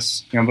and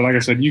miss. But like I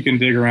said, you can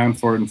dig around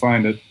for it and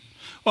find it.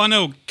 Well, I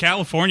know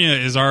California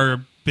is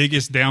our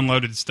biggest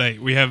downloaded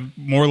state. We have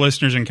more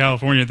listeners in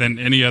California than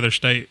any other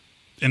state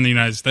in the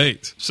United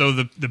States. So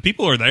the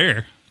people are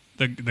there.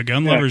 The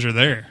gun lovers are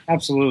there.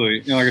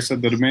 Absolutely. Like I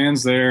said, the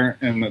demand's there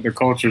and the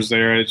culture's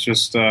there. It's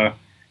just,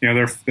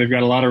 they've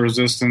got a lot of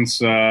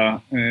resistance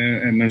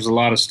and there's a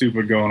lot of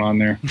stupid going on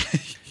there.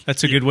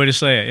 That's a good way to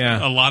say it,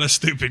 yeah. A lot of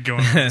stupid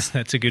going on.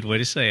 That's a good way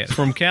to say it.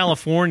 From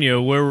California,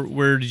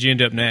 where did you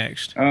end up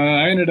next?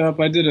 I did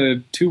a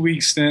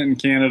 2-week stint in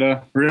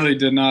Canada. Really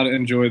did not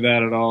enjoy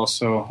that at all.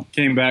 So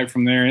came back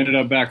from there. Ended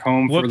up back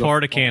home. What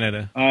part of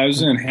Canada? I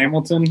was in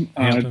Hamilton.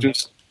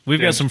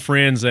 We've got some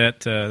friends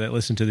that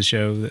listen to the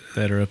show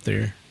that are up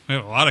there. We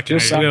have a lot of We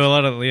Canadians. have a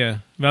lot of, yeah.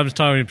 I was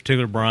talking in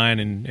particular Brian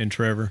and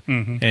Trevor.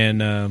 Mm-hmm.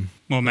 And,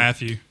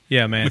 Matthew.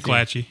 yeah, Matthew.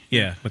 McClatchy.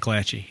 Yeah,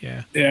 McClatchy,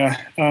 yeah. Yeah.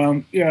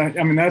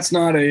 I mean, that's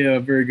not a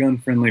very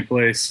gun-friendly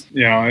place.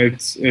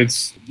 It's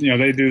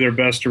they do their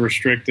best to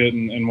restrict it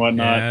and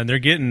whatnot. Yeah, and they're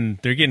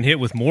getting hit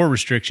with more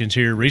restrictions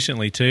here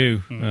recently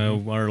too.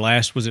 Mm-hmm. Our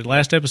last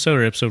episode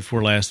or episode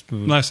before last?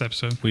 Last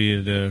episode.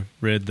 We had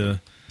read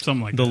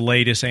Something like the that.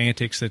 latest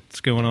antics that's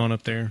going on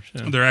up there.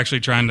 So. They're actually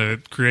trying to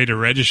create a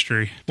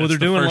registry. Well, That's they're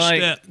the doing first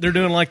like step. they're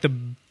doing like the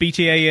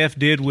BTAF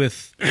did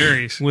with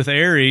Aries. With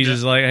Aries Yeah.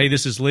 is like, hey,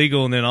 this is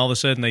legal, and then all of a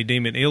sudden they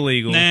deem it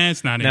illegal. Nah,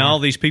 it's not Now anymore. all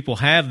these people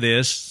have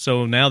this,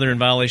 so now they're in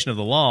violation of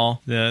the law.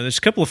 There's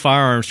a couple of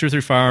firearms, 2 or 3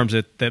 firearms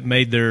that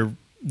made their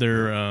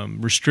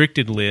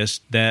restricted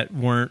list that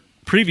weren't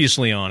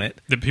previously on it.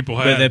 That people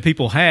But had. that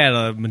people had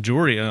a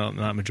majority,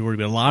 not majority,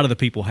 but a lot of the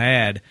people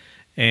had,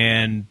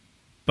 and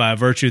by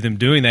virtue of them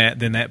doing that,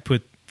 then that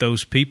put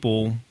those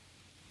people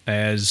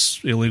as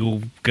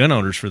illegal gun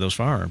owners for those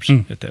firearms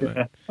at that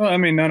moment. Well, I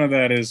mean, none of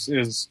that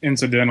is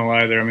incidental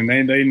either. I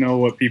mean, they know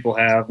what people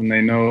have, and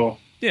they know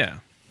Yeah.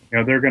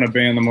 they're going to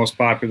ban the most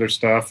popular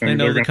stuff. And They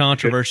know they're the gonna-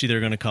 controversy they're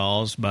going to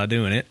cause by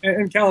doing it.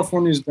 And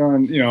California's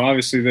done,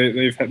 obviously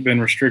they've been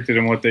restricted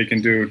in what they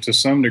can do to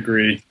some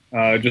degree,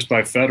 just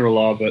by federal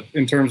law. But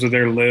in terms of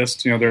their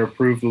list, their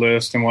approved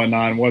list and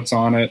whatnot, and what's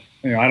on it,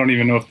 I don't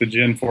even know if the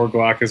Gen 4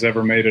 Glock has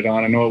ever made it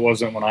on. I know it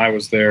wasn't when I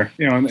was there.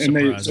 And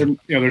Surprising.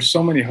 there's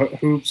so many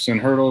hoops and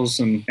hurdles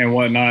and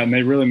whatnot, and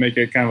they really make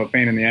it kind of a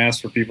pain in the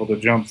ass for people to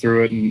jump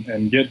through it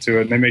and get to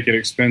it. And they make it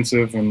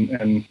expensive,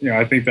 and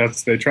I think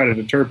they try to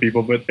deter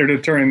people, but they're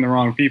deterring the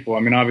wrong people. I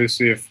mean,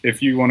 obviously,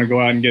 if you want to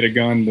go out and get a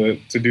gun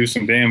to do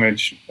some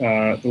damage,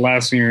 the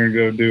last thing you're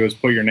going to go do is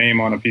put your name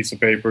on a piece of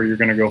paper. You're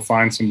going to go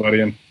find somebody,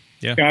 and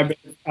Yeah.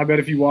 I bet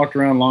if you walked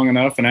around long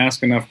enough and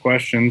asked enough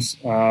questions,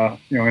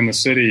 in the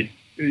city,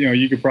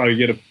 you could probably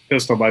get a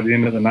pistol by the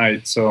end of the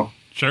night. So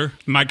Sure.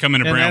 It might come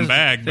in a brown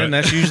bag, but And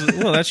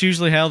that's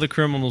usually how the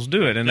criminals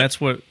do it, and that's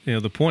what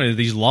the point of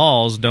these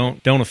laws don't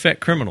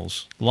affect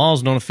criminals.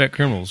 Laws don't affect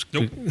criminals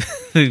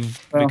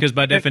because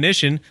by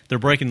definition they're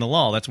breaking the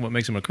law. That's what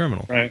makes them a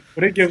criminal. right,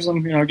 but it gives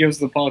them, it gives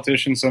the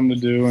politicians something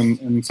to do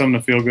and something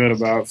to feel good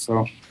about.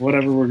 So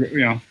whatever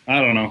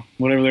I don't know,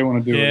 whatever they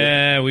want to do.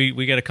 Yeah,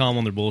 we got to calm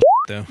on their bullshit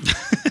though.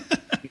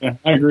 Yeah,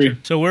 I agree.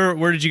 So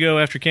where did you go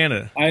after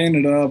Canada? I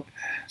ended up,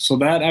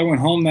 I went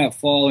home that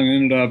fall and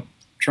ended up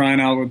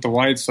trying out with the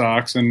White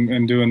Sox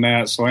and doing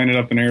that. So I ended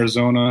up in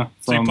Arizona.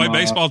 so you play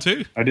baseball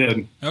too? I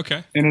did.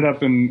 Okay. Ended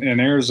up in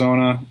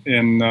Arizona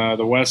in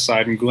the west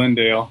side in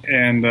Glendale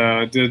and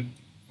I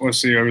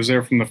was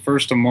there from the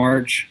 1st of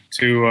March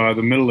to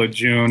the middle of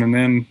June. And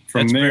then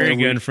from That's there, very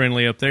gun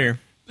friendly up there.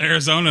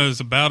 Arizona is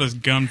about as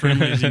gun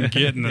friendly as you can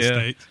get in the Yeah.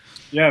 state.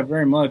 Yeah,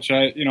 very much.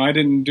 I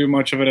didn't do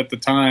much of it at the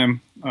time.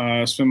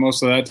 I spent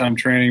most of that time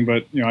training,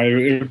 but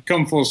it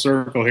come full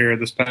circle here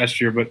this past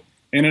year. But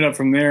ended up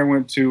from there,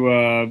 went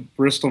to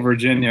Bristol,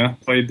 Virginia,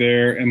 played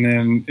there, and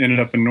then ended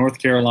up in North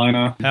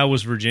Carolina. How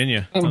was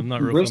Virginia? I'm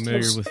not real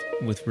familiar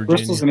with Virginia.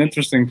 Bristol's an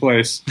interesting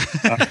place.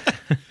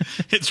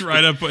 It's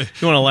right up with.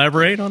 You want to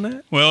elaborate on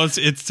that? Well,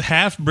 it's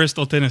half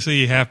Bristol,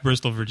 Tennessee, half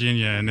Bristol,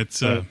 Virginia, and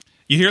it's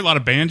you hear a lot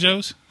of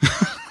banjos.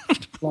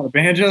 A lot of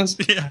banjos.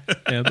 Yeah,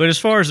 Yeah, but as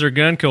far as their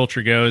gun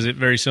culture goes, is it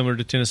very similar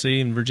to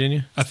Tennessee and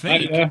Virginia? I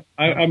think.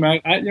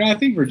 I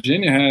think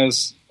Virginia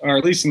has, or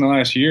at least in the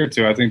last year or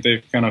two, I think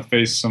they've kind of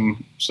faced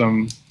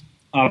some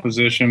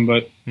opposition.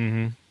 But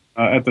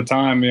at the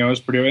time, it was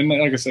pretty. And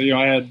like I said,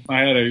 I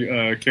had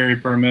a carry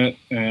permit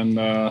and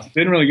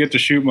didn't really get to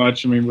shoot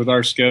much. I mean, with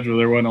our schedule,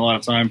 there wasn't a lot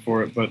of time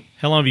for it. But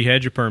How long have you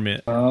had your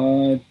permit?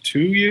 2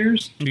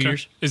 years, 2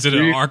 years? Is it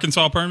an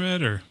Arkansas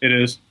permit or? it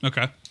is.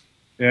 Okay.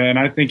 Yeah, and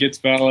I think it's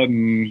valid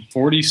in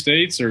 40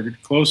 states or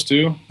close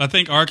to. I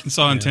think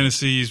Arkansas and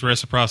Tennessee's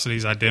reciprocity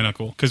is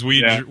identical because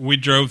we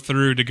drove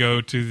through to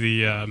go to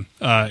the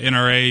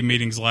NRA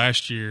meetings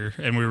last year,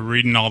 and we were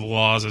reading all the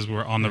laws as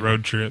we're on the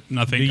road trip. And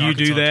I think Do you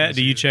Arkansas do and that? Tennessee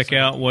Do you are the check same.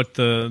 out what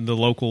the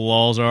local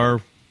laws are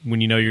when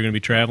you know you're going to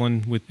be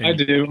traveling with? I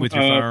do. With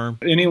your firearm.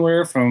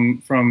 Anywhere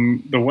from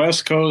the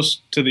West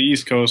Coast to the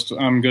East Coast,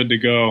 I'm good to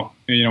go.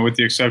 With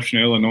the exception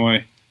of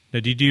Illinois. Now,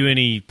 do you do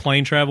any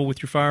plane travel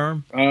with your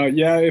firearm?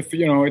 Yeah, if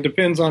it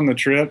depends on the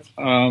trip.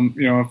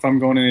 If I'm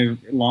going any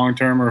long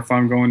term or if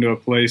I'm going to a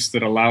place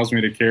that allows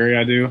me to carry,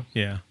 I do.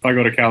 Yeah, If I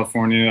go to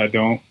California, I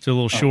don't. it's a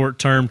little short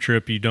term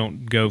trip. You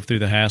don't go through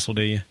the hassle,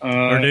 do you?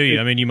 Or do you?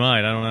 I mean, you might.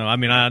 I don't know. I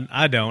mean,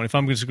 I don't. If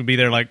I'm just going to be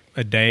there like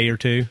a day or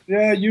two.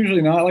 Yeah,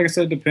 usually not. Like I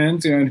said, it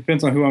depends. It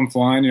depends on who I'm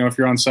flying. If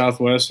you're on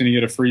Southwest and you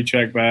get a free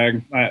check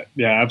bag,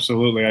 yeah,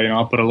 absolutely.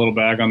 I'll put a little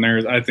bag on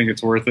there. I think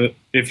it's worth it.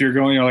 if you're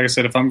going, like I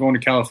said, if I'm going to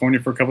California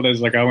for a couple of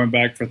days, like I went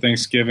back for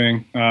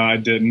Thanksgiving, I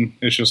didn't.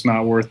 It's just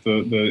not worth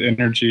the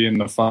energy and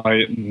the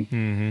fight,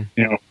 and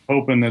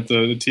hoping that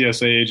the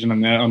TSA agent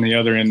on the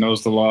other end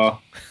knows the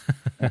law.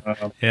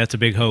 Yeah, that's a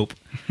big hope.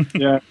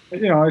 Yeah, I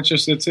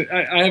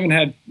haven't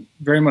had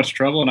very much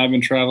trouble, and I've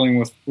been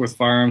traveling with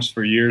firearms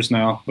for years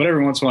now. But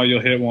every once in a while,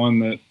 you'll hit one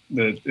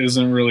that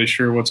isn't really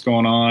sure what's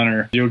going on,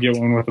 or you'll get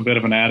one with a bit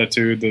of an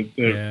attitude.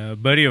 A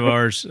buddy of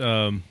ours,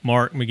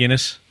 Mark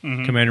McGinnis,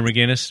 Commander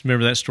McGinnis.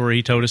 Remember that story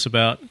he told us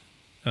about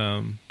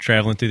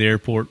traveling through the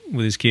airport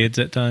with his kids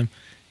that time,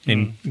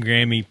 and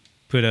Grammy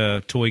put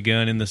a toy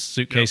gun in the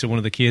suitcase of one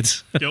of the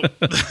kids. Yep.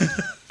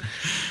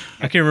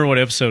 I can't remember what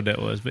episode that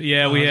was, but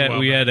yeah, we had.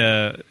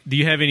 Do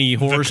you have any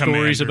horror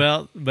stories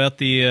about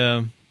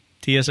the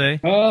TSA?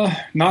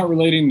 Not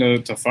relating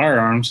to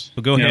firearms.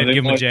 Well, go ahead and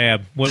give them a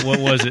jab. What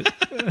was it?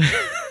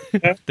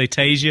 They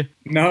tase you?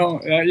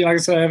 No, like I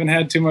said, I haven't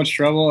had too much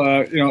trouble.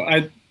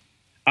 I've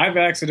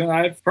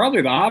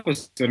probably the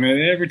opposite. I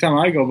mean, every time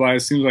I go by, it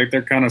seems like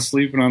they're kind of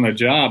sleeping on the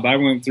job. I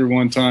went through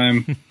one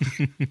time,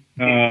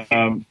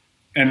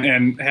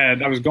 and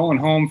I was going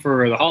home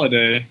for the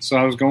holiday, so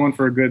I was going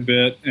for a good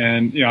bit,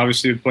 and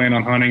obviously planning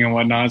on hunting and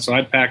whatnot. So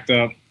I packed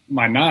up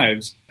my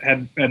knives.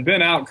 Had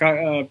been out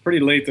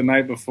pretty late the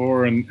night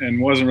before, and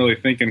wasn't really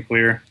thinking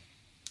clear.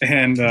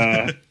 And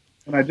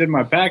when I did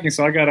my packing,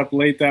 so I got up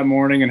late that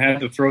morning and had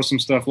to throw some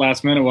stuff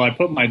last minute. Well, I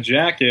put my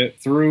jacket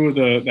through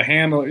the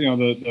handle,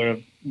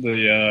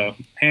 the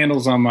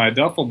handles on my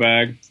duffel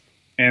bag,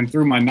 and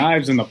threw my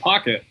knives in the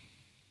pocket.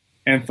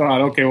 And thought,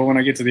 okay, well, when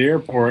I get to the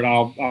airport,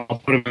 I'll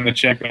put them in the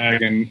check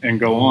bag and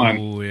go on.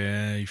 Oh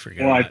yeah, you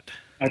forgot. Well,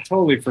 I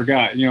totally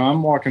forgot.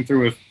 I'm walking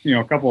through with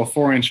a couple of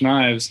 4-inch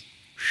knives,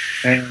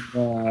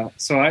 and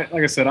so like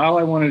I said, all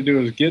I wanted to do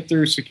was get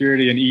through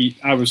security and eat.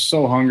 I was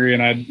so hungry,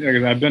 and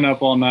I'd been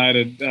up all night.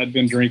 I'd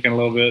been drinking a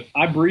little bit.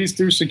 I breezed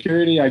through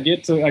security. I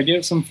get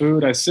some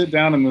food. I sit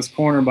down in this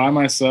corner by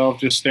myself,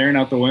 just staring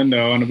out the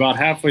window. And about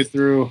halfway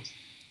through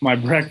my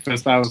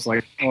breakfast, I was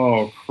like,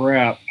 oh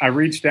crap. I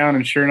reached down,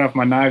 and sure enough,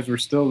 my knives were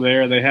still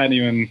there. They hadn't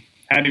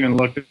even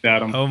looked at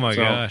them. Oh my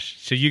gosh.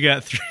 So you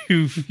got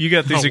through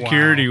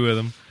security with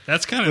them.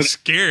 That's kind of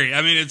scary.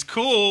 I mean, it's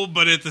cool,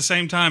 but at the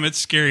same time, it's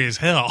scary as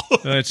hell.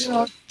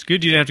 It's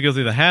good you didn't have to go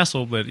through the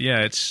hassle, but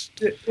yeah,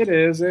 it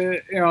is.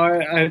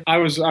 I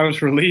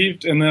was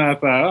relieved, and then I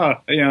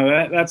thought,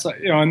 that's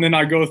and then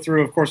I go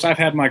through. Of course, I've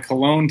had my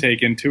cologne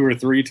taken 2 or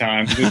 3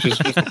 times, which is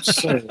just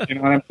absurd. And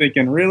I'm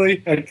thinking,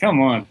 really? Like,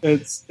 come on,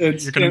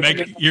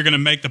 you're gonna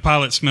make the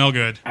pilot smell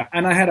good.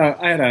 And I had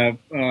a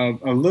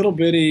little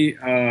bitty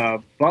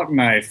buck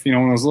knife,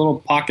 one of those little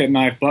pocket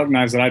knife buck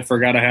knives that I'd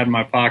forgot I had in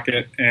my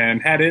pocket,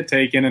 and had it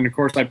taken. And of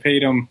course, I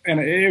paid them,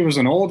 and it was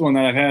an old one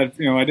that I've had.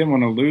 I didn't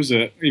want to lose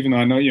it, even though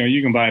I know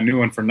you can buy a new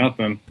one for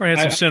nothing. Probably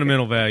had some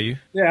sentimental value.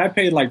 Yeah, I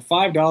paid like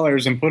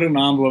 $5 and put it in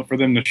an envelope for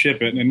them to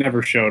ship it, and it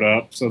never showed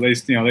up. So they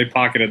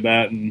pocketed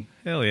that. And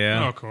hell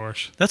yeah, oh, of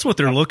course, that's what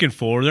they're looking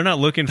for. They're not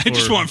looking for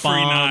just want free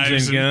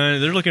knives and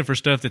guns. They're looking for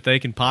stuff that they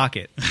can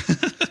pocket.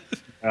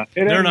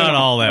 They're not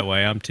all that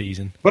way. I'm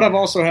teasing. But I've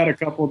also had a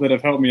couple that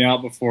have helped me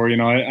out before.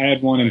 I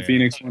had one in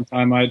Phoenix one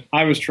time.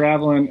 I was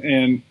traveling,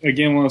 and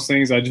again, one of those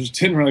things I just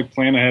didn't really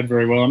plan ahead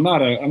very well. I'm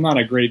not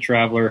a great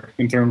traveler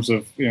in terms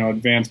of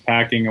advanced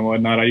packing and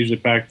whatnot. I usually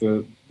pack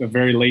the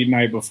very late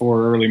night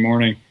before early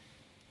morning.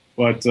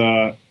 But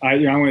I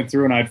went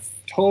through, and I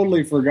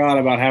totally forgot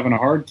about having a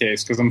hard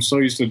case because I'm so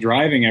used to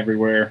driving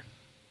everywhere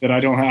that I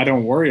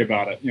don't worry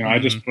about it. I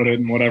just put it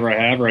in whatever I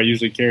have, or I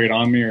usually carry it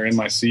on me or in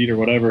my seat or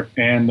whatever.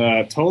 And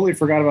totally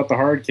forgot about the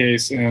hard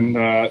case. And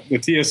the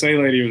TSA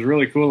lady was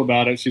really cool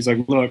about it. She's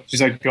like, look,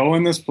 go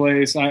in this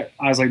place. I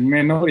was like,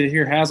 man, nobody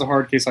here has a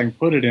hard case I can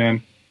put it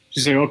in.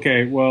 She's like,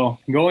 okay, well,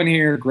 go in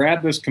here,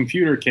 grab this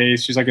computer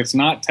case. She's like, it's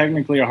not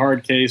technically a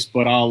hard case,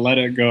 but I'll let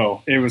it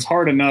go. It was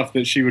hard enough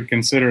that she would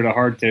consider it a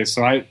hard case.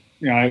 So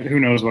who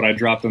knows what I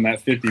dropped on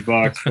that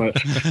 $50,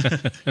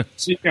 but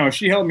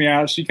she helped me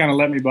out. She kind of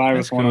let me buy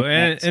with one. Cool.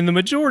 And the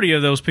majority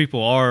of those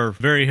people are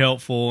very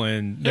helpful,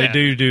 and they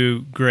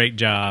do great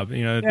job.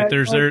 But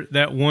there's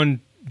that one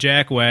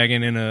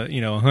jackwagon in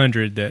a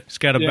 100 that's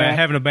got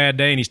having a bad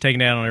day, and he's taking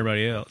it out on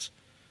everybody else.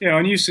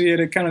 And you see it.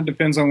 It kind of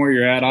depends on where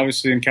you're at.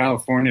 Obviously, in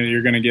California,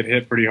 you're going to get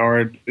hit pretty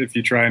hard if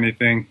you try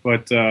anything.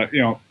 But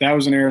that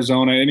was in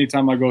Arizona.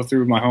 Anytime I go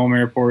through my home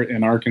airport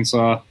in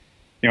Arkansas,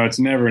 it's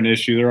never an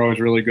issue. They're always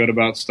really good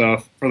about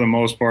stuff for the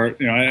most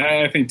part.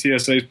 I think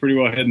TSA is pretty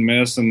well hit and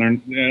miss, and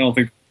I don't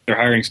think their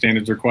hiring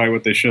standards are quite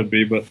what they should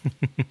be, but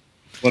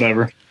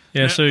whatever.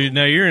 Yeah, so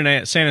now you're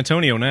in San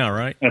Antonio now,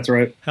 right? That's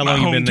right. How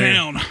long you been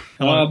there?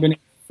 I've been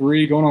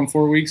 3, going on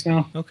 4 weeks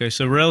now. Okay,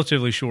 so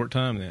relatively short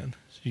time then.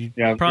 So you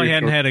Yeah, probably pretty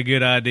hadn't short. had a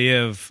good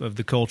idea of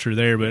the culture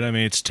there, but I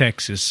mean, it's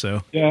Texas,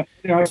 so. Yeah,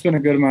 I spent a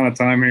good amount of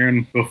time here,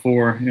 and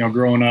before,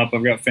 growing up,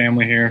 I've got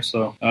family here,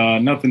 so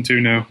nothing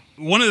too new.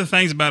 One of the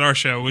things about our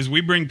show is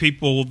we bring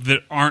people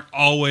that aren't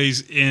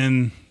always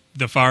in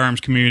the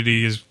firearms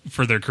community is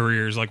for their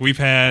careers. Like, we've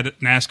had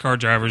NASCAR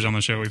drivers on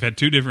the show. We've had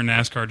 2 different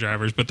NASCAR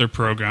drivers, but they're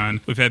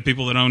pro-gun. We've had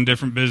people that own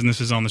different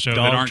businesses on the show that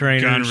aren't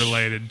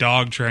gun-related,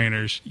 dog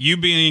trainers. You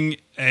being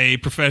a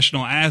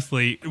professional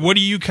athlete, what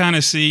do you kind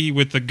of see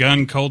with the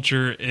gun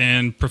culture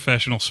in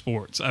professional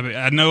sports? I mean,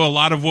 I know a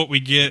lot of what we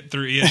get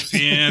through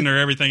ESPN or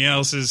everything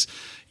else is,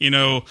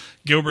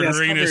 Gilbert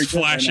Arenas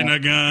flashing a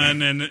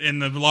gun and in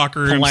the locker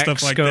room,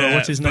 stuff like that.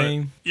 What's his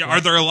name? Yeah, are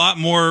there a lot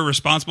more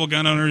responsible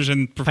gun owners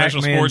in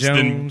professional Pac-Man sports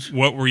Jones. than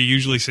what we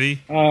usually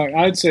see?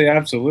 I'd say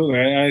absolutely.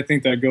 I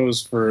think that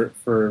goes for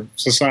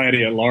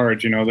society at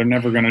large. They're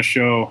never going to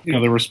show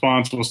the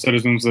responsible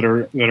citizens that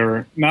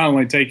are not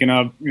only taking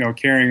up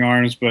carrying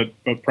arms but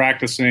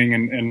practicing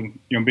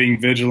and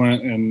being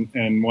vigilant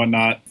and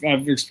whatnot.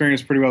 I've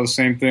experienced pretty well the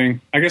same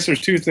thing. I guess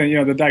there's 2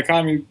 things. The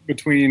dichotomy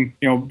between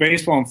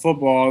baseball and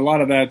football. A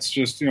lot of that's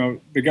just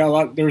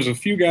there's a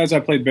few guys I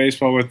played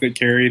baseball with that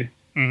carried.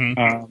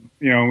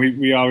 Mm-hmm.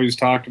 We always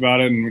talked about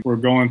it and we're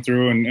going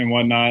through and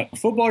whatnot.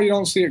 Football, you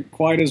don't see it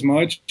quite as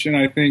much. And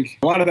I think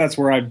a lot of that's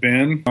where I've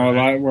been, a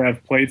lot where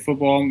I've played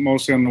football,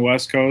 mostly on the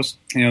West Coast.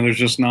 There's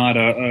just not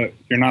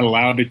you're not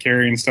allowed to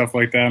carry and stuff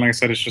like that. And like I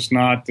said, it's just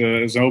not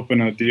as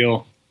open a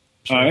deal.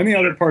 And the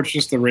other part's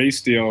just the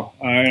race deal.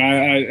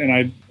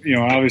 I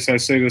obviously I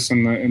say this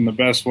in the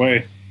best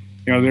way.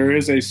 There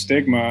is a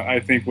stigma, I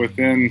think,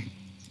 within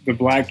the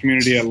black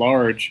community at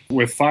large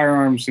with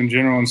firearms in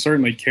general and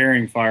certainly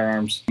carrying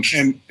firearms.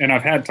 And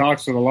I've had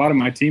talks with a lot of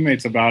my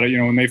teammates about it,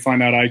 when they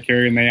find out I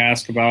carry and they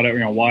ask about it,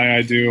 why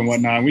I do and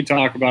whatnot. And we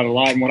talk about it a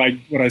lot. And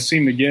what I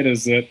seem to get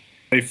is that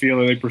they feel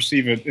that they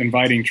perceive it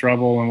inviting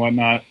trouble and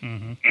whatnot,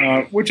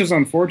 which is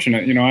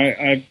unfortunate.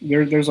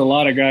 There's a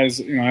lot of guys,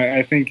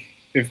 I think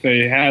if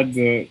they had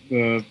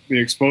the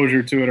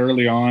exposure to it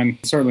early on,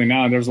 certainly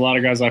now, there's a lot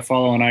of guys I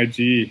follow on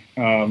IG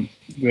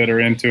that are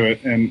into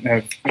it and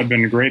have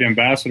been great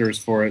ambassadors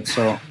for it.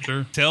 So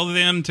sure. Tell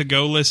them to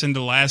go listen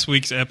to last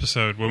week's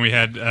episode when we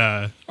had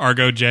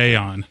Argo J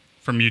on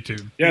from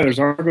YouTube. Yeah, there's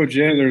Argo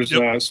J, there's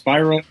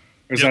Spiral.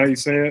 Is that how you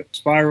say it?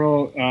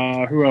 Spiral.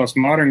 Who else?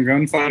 Modern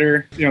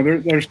Gunfighter.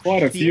 There's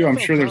quite a few. I'm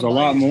sure there's a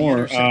lot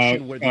more.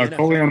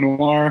 Coleon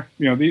Noir.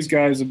 These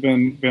guys have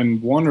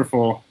been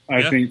wonderful.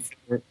 I think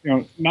for,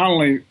 not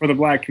only for the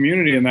black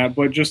community in that,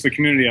 but just the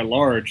community at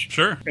large.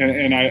 Sure.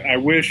 And I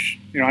wish,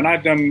 and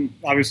I've done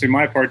obviously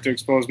my part to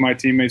expose my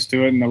teammates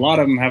to it, and a lot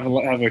of them have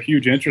a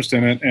huge interest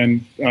in it,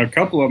 and a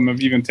couple of them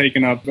have even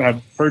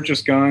have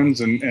purchased guns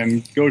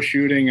and go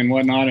shooting and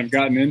whatnot, and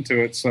gotten into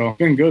it. So it's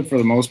been good for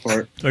the most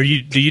part. Do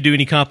you do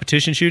any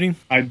competition shooting?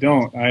 I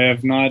don't. I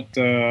have not.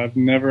 I've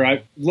never.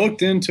 I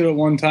looked into it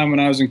one time when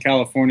I was in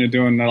California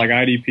doing like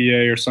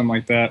IDPA or something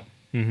like that.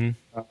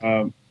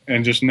 Mm-hmm.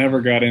 And just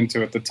never got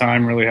into it. The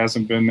time really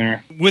hasn't been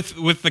there.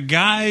 With the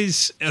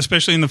guys,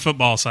 especially in the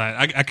football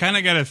side, I kind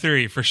of got a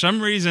theory. For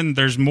some reason,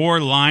 there's more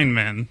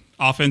linemen,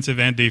 offensive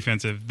and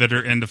defensive, that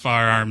are into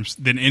firearms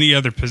than any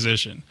other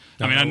position.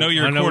 I know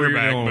you're a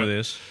quarterback, but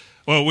this.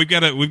 Well, we've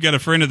got a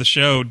friend of the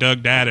show,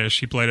 Doug Dadish.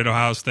 He played at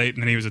Ohio State,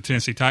 and then he was a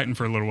Tennessee Titan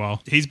for a little while.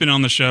 He's been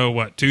on the show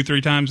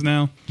 2-3 times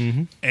now,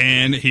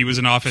 and he was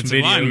an offensive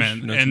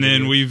lineman. And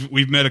then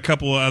we've met a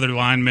couple of other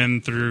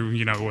linemen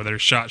through whether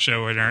it's SHOT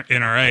Show or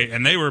NRA,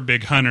 and they were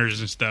big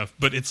hunters and stuff.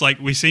 But it's like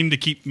we seem to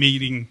keep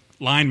meeting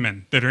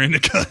linemen that are into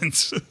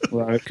guns,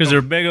 right? Because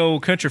they're big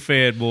old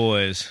country-fed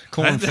boys,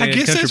 corn-fed I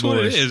guess country that's boys.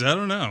 what it is. I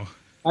don't know.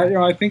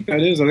 I think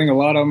that is. I think a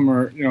lot of them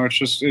are.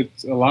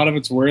 It's a lot of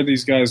it's where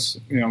these guys,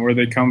 where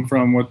they come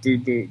from, what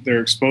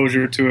their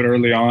exposure to it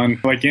early on.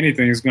 Like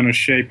anything is going to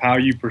shape how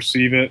you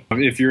perceive it.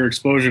 If your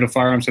exposure to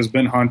firearms has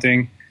been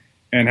hunting,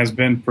 and has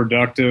been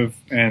productive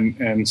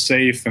and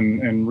safe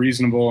and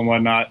reasonable and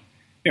whatnot,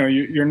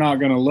 you're not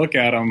going to look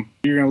at them.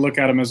 You're going to look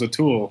at them as a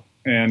tool.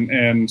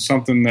 And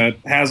something that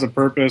has a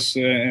purpose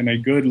and a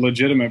good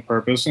legitimate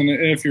purpose. And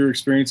if your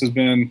experience has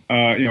been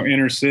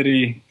inner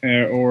city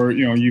or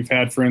you've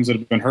had friends that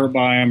have been hurt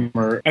by them,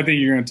 or I think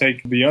you're going to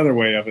take the other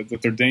way of it,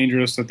 that they're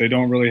dangerous, that they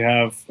don't really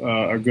have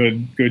a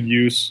good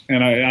use.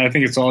 And I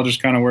think it's all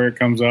just kind of where it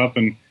comes up.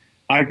 And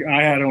I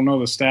don't know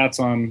the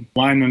stats on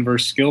linemen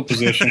versus skill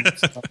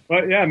positions,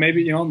 but yeah,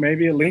 maybe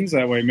it leans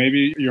that way.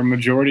 Maybe your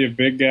majority of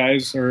big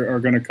guys are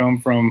going to come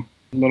from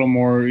a little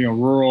more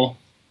rural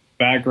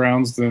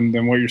backgrounds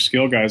than what your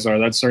skill guys are.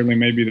 That certainly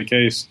may be the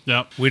case.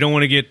 Yep. We don't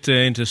want to get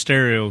into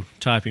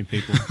stereotyping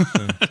people.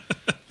 So.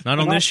 Not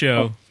on this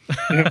show.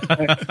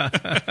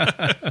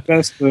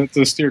 Best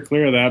to steer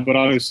clear of that. But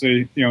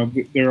obviously,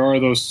 there are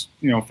those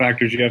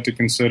factors you have to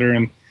consider,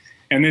 and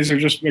these are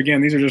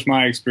just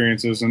my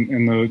experiences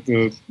and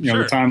the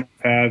Sure. the time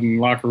I've had in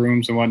locker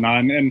rooms and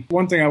whatnot. And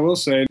one thing I will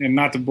say, and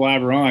not to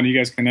blabber on, you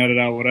guys can edit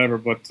out whatever.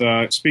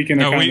 But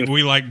speaking of,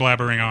 we like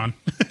blabbering on.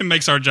 It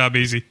makes our job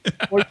easy.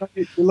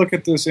 You look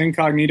at this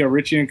Incognito,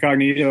 Richie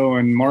Incognito,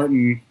 and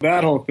Martin,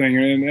 that whole thing,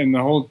 and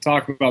the whole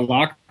talk about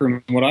locker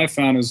rooms. What I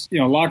found is,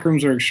 locker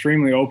rooms are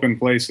extremely open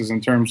places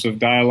in terms of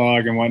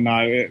dialogue and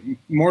whatnot.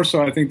 More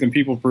so, I think, than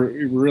people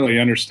really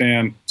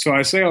understand. So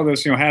I say all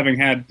this, having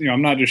had,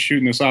 I'm not just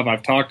shooting this off.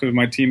 I've talked to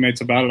my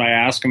teammates about it. I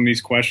ask them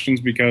these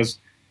questions because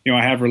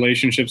I have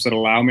relationships that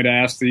allow me to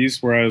ask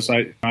these, whereas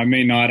I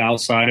may not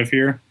outside of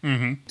here.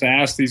 Mm-hmm. To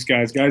ask these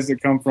guys that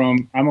come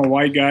from, I'm a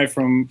white guy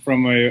from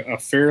a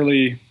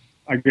fairly,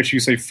 I guess you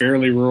could say,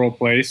 fairly rural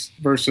place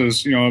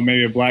versus,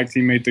 maybe a black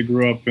teammate that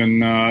grew up in,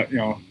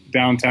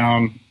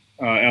 downtown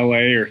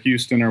LA or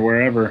Houston or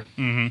wherever,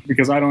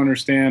 because I don't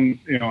understand,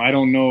 I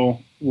don't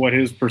know what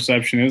his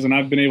perception is. And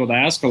I've been able to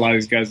ask a lot of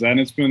these guys that, and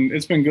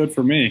it's been good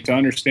for me to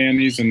understand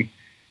these and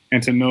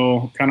to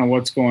know kind of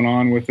what's going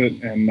on with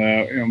it and,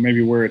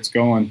 maybe where it's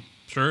going.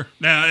 Sure.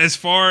 Now, as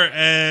far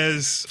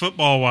as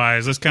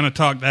football-wise, let's kind of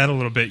talk that a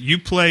little bit. You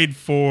played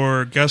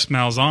for Gus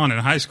Malzahn in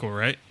high school,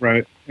 right?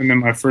 Right. And then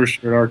my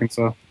first year at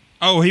Arkansas.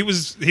 Oh, he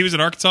was at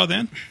Arkansas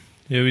then?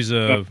 Yeah, he was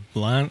a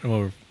line,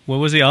 or what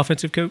was he,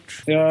 offensive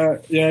coach? Yeah,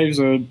 he was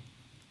a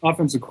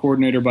offensive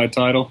coordinator by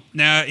title.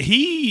 Now,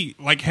 he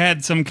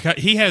has some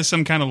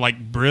kind of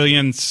like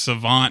brilliant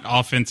savant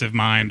offensive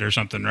mind or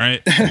something,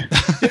 right?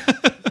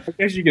 I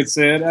guess you could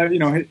say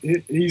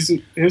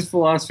it. His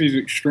philosophy is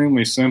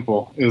extremely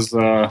simple. It's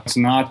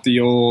not the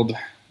old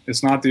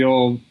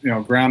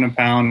ground and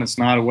pound. It's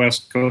not a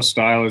West Coast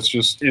style.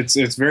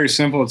 It's very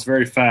simple. It's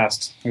very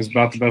fast. Is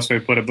about the best way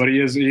to put it. But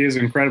he is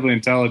incredibly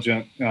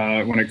intelligent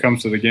when it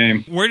comes to the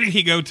game. Where did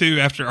he go to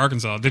after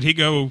Arkansas? Did he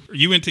go?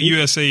 You went to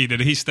USC. Did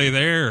he stay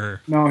there?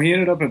 Or? No, he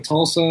ended up at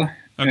Tulsa.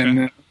 Okay.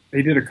 And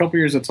he did a couple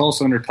years at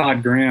Tulsa under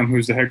Todd Graham,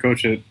 who's the head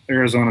coach at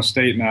Arizona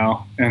State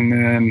now, and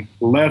then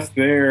left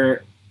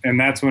there. And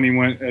that's when he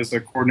went as a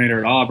coordinator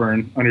at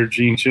Auburn under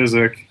Gene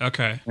Chiswick.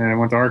 Okay. And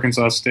went to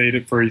Arkansas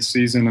State for a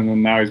season, and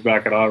then now he's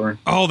back at Auburn.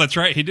 Oh, that's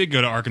right. He did go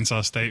to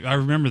Arkansas State. I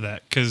remember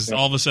that because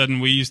all of a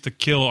sudden we used to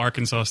kill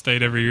Arkansas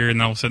State every year,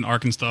 and all of a sudden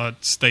Arkansas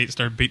State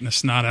started beating the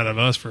snot out of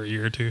us for a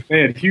year or two.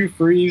 They had Hugh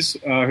Freeze,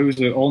 who's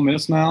at Ole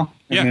Miss now,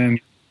 and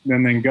Yeah.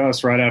 then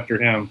Gus right after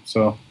him.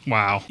 So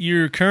Wow.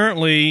 You're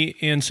currently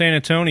in San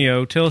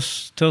Antonio. Tell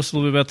us a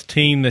little bit about the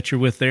team that you're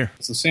with there.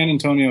 it's the San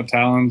Antonio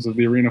Talons of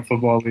the Arena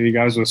Football League.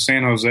 I was with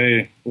San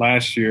Jose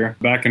last year,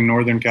 back in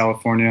Northern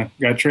California.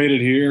 Got traded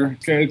here.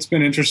 It's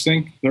been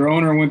interesting. Their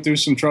owner went through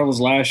some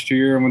troubles last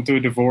year, went through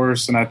a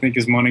divorce, and I think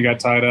his money got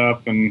tied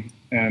up, and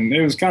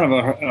it was kind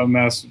of a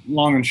mess.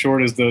 Long and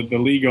short is the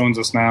league owns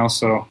us now,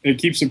 so it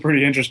keeps it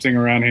pretty interesting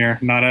around here,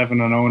 not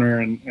having an owner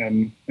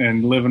and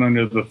living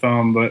under the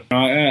thumb. But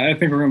I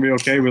think we're going to be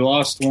okay. We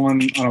lost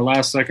one on a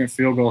last-second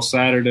field goal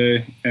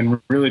Saturday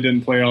and really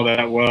didn't play all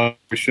that well.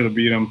 We should have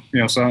beat them.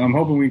 So I'm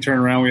hoping we can turn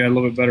around. We had a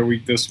little bit better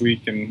week this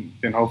week and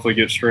can hopefully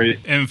get straight.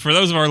 And for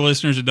those of our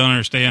listeners that don't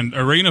understand,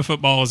 arena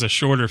football is a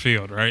shorter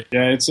field, right?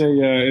 Yeah,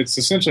 it's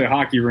essentially a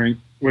hockey rink,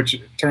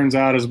 which turns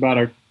out is about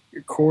a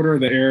quarter of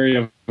the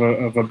area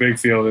of a big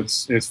field.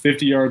 It's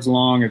 50 yards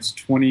long. It's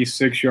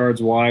 26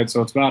 yards wide,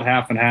 so it's about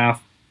half and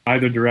half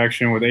either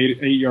direction with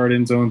 8-yard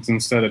end zones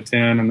instead of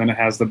 10, and then it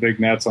has the big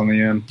nets on the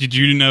end. Did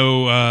you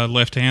know,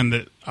 left hand,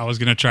 that I was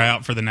going to try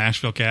out for the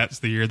Nashville Cats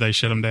the year they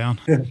shut them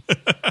down?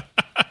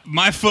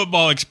 My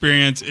football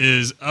experience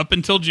is up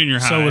until junior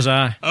high. So was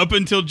I. Up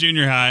until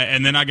junior high,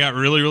 and then I got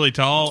really, really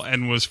tall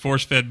and was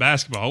force-fed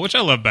basketball, which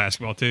I love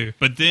basketball too.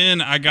 But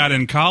then I got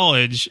in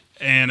college,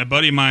 and a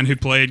buddy of mine who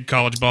played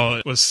college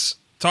ball was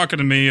talking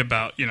to me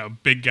about,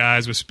 big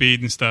guys with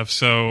speed and stuff.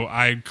 So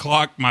I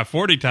clocked my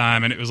 40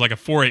 time, and it was like a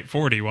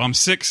 4.840. Well, I'm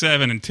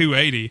 6'7" and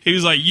 280. He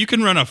was like, you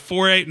can run a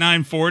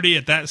 4.89 40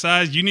 at that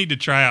size. You need to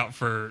try out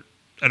for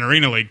an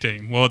Arena League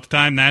team. Well, at the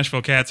time,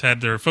 Nashville Cats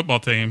had their football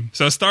team.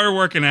 So I started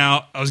working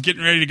out. I was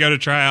getting ready to go to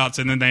tryouts,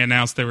 and then they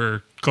announced they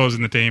were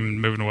closing the team and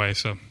moving away.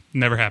 So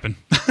never happened.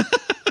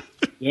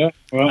 Yeah.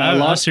 Well,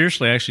 I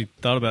seriously actually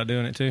thought about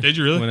doing it too. Did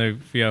you really? When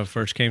they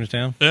first came to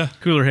town? Yeah.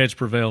 Cooler heads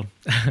prevailed.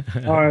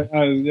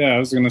 I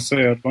was going to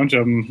say a bunch of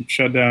them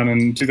shut down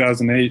in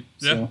 2008.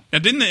 Yeah. So. Now,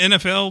 didn't the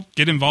NFL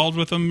get involved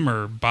with them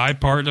or buy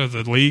part of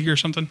the league or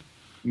something?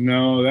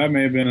 No, that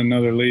may have been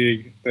another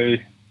league.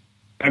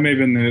 That may have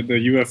been the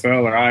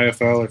UFL or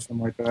IFL or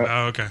something like that.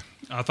 Oh, okay.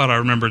 I thought I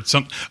remembered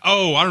something.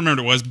 Oh, I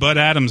remembered it was Bud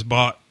Adams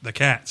bought the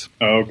Cats.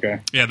 Oh,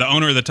 okay. Yeah, the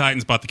owner of the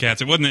Titans bought the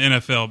Cats. It wasn't the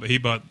NFL, but he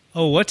bought.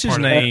 Oh, what's his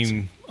Part of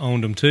name?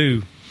 Owned them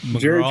too.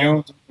 Jerry McGraw?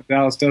 Jones, the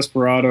Dallas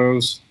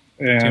Desperados,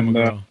 and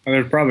McGraw.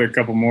 there's probably a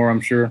couple more,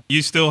 I'm sure.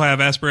 You still have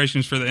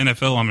aspirations for the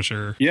NFL, I'm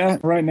sure. Yeah,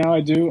 right now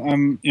I do.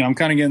 I'm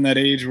kind of getting that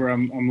age where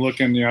I'm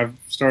looking. I've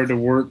started to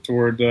work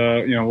toward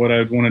what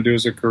I'd want to do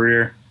as a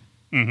career.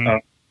 Mm-hmm.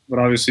 But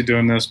obviously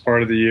doing this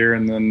part of the year,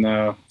 and then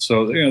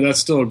that's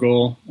still a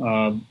goal.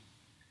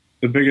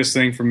 The biggest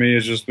thing for me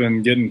has just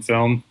been getting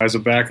film. As a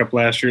backup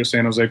last year at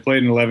San Jose,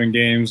 played in 11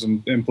 games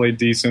and played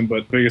decent,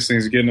 but the biggest thing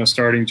is getting a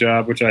starting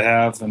job, which I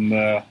have, and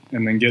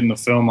then getting the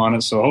film on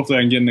it. So hopefully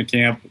I can get into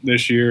camp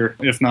this year.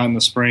 If not in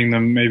the spring,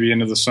 then maybe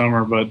into the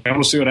summer. But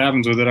we'll see what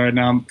happens with it. Right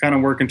now I'm kind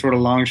of working toward a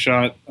long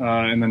shot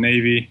in the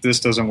Navy. This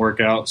doesn't work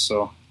out,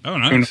 so Oh,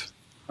 nice.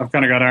 I've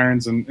kind of got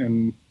irons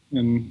and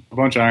a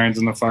bunch of irons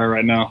in the fire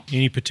right now.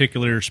 Any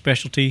particular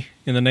specialty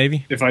in the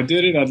Navy? If I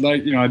did it,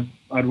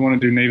 I'd want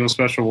to do naval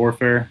special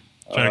warfare.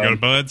 Try to go to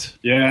Buds.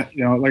 Yeah,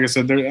 like I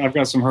said, I've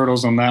got some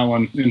hurdles on that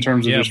one in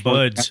terms of just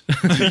Buds.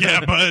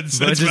 Yeah, Buds.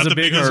 That's Buds is about a the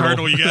big biggest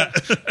hurdle. hurdle you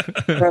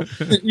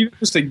got. Even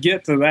just to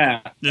get to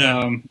that.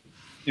 Yeah.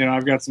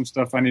 I've got some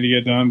stuff I need to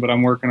get done, but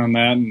I'm working on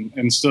that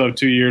and still have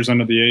 2 years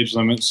under the age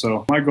limit.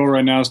 So my goal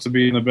right now is to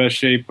be in the best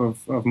shape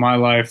of my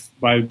life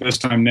by this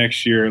time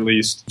next year at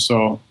least.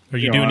 So Are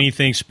you doing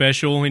anything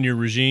special in your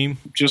regime?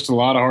 just a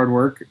lot of hard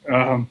work.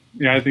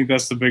 I think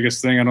that's the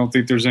biggest thing. I don't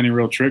think there's any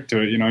real trick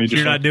to it.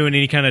 You're not doing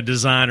any kind of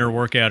design or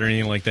workout or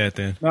anything like that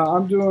then? No,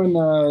 I'm doing.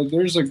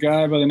 There's a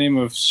guy by the name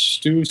of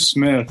Stu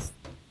Smith,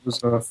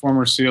 who's a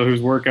former SEAL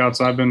whose workouts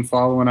I've been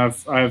following.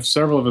 I have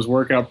several of his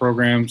workout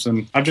programs,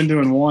 and I've been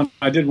doing one.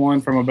 I did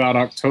one from about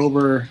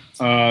October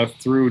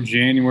through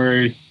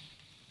January.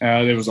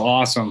 It was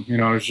awesome.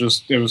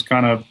 It was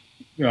kind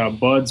of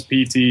Bud's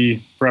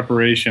PT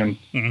preparation.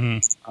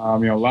 Mm-hmm.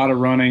 A lot of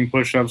running,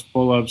 push-ups,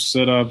 pull-ups,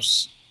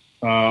 sit-ups.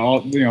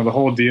 The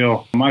whole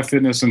deal. My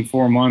fitness in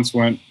 4 months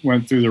went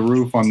through the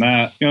roof on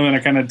that. Then I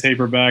kind of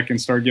taper back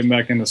and start getting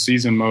back into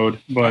season mode.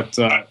 But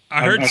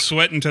I heard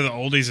sweating to the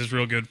oldies is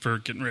real good for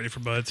getting ready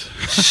for Buds.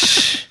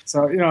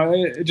 So,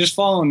 just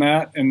following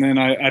that. And then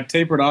I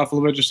tapered off a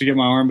little bit just to get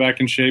my arm back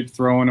in shape,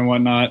 throwing and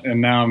whatnot.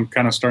 And now I'm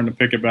kind of starting to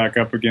pick it back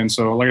up again.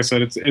 So, like I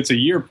said, it's a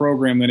year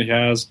program that he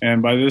has.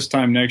 And by this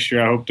time next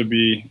year, I hope to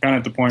be kind of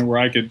at the point where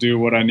I could do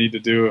what I need to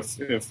do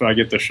if I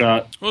get the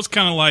shot. Well, it's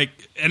kind of like,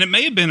 and it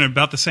may have been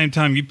about the same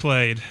time you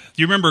played. Do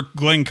you remember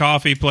Glenn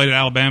Coffey played at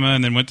Alabama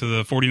and then went to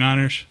the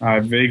 49ers? I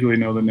vaguely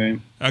know the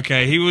name.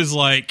 Okay, he was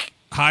like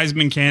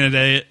Heisman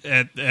candidate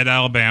at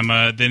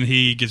Alabama. Then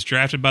he gets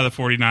drafted by the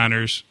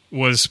 49ers,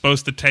 was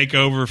supposed to take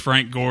over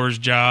Frank Gore's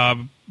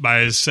job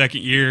by his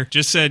second year.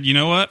 Just said, you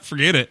know what,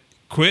 forget it.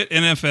 Quit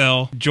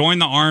NFL, join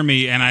the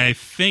Army, and I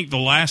think the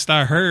last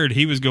I heard,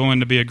 he was going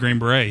to be a Green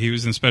Beret. He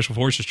was in Special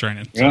Forces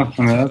training. Yeah,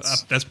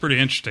 That's pretty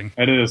interesting.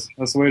 It is.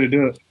 That's the way to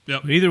do it.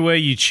 Yep. Either way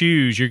you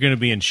choose, you're going to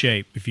be in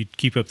shape if you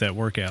keep up that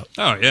workout.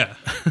 Oh, yeah.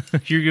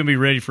 You're going to be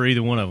ready for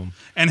either one of them.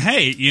 And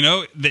hey,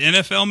 the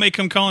NFL may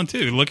come calling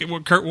too. Look at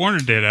what Kurt Warner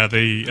did out of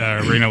the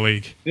Arena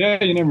League.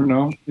 Yeah, you never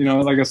know.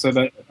 Like I said,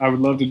 I would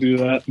love to do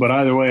that. But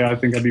either way, I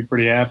think I'd be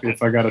pretty happy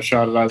if I got a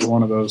shot at either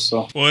one of those.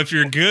 So, well, if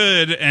you're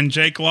good and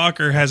Jake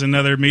Locker has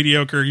another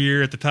mediocre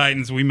year at the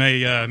Titans, we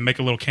may make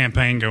a little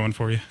campaign going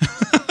for you.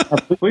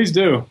 Please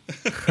do.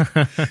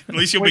 At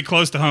least you'll be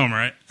close to home,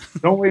 right?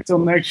 Don't wait till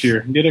next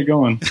year. Get it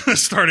going.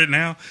 Start it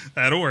now.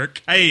 That'll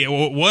work. Hey,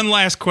 one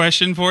last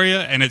question for you,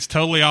 and it's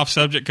totally off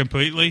subject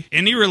completely.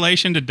 Any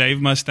relation to Dave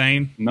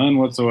Mustaine? None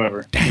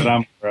whatsoever. That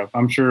I'm aware of.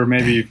 I'm sure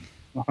maybe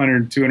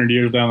 100, 200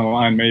 years down the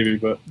line, maybe.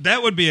 But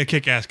that would be a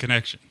kick-ass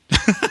connection.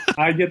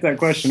 I get that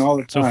question all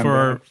the time.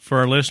 So for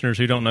our listeners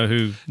who don't know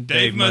who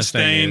Dave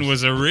Mustaine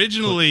was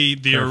originally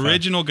the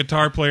original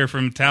guitar player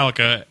from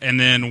Metallica and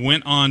then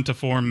went on to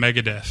form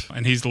Megadeth,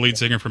 and he's the lead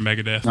singer for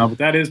Megadeth. No, but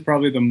that is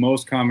probably the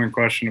most common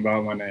question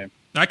about my name.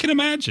 I can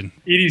imagine.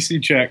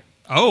 EDC check.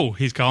 Oh,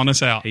 he's calling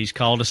us out. He's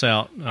called us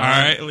out. All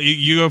right.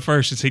 You go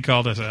first since he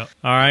called us out.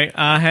 All right.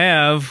 I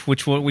have,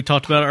 what we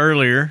talked about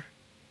earlier,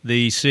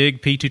 the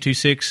SIG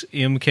P226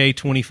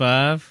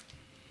 MK25.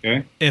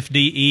 Okay.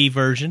 FDE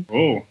version.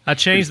 Oh. I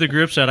changed the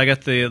grips out. I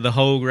got the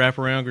Hogue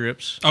wraparound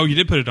grips. Oh, you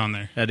did put it on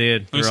there. I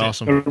did. They're see.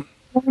 awesome.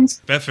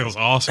 That feels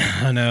awesome.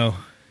 I know.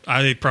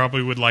 I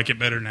probably would like it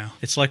better now.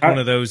 It's like one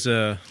of those,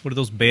 what are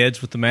those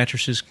beds with the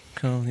mattresses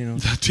called?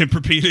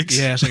 Tempur-Pedics?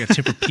 Yeah, it's like a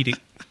Tempur-Pedic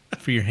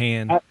for your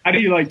hand. How do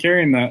you like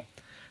carrying that?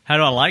 How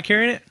do I like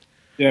carrying it?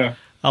 Yeah.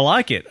 I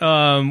like it.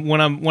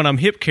 When I'm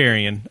hip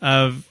carrying,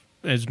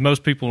 as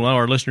most people know,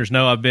 our listeners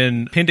know, I've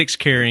been appendix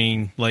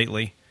carrying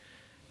lately.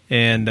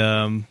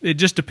 And it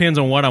just depends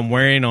on what I'm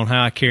wearing, on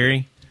how I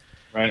carry.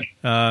 Right.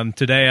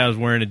 Today I was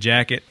wearing a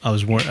jacket. I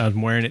was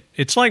wearing it.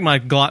 It's like my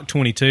Glock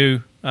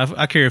 22.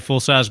 I carry a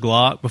full-size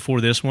Glock before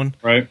this one.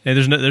 Right. And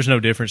there's no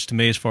difference to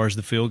me as far as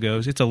the feel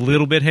goes. It's a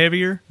little bit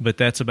heavier, but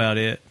that's about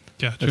it.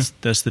 Gotcha.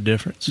 That's the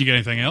difference. You got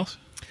anything else?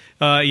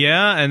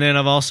 Yeah, and then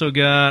I've also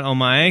got on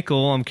my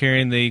ankle, I'm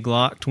carrying the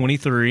Glock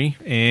 23,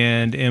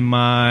 and in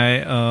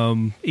my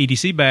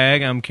EDC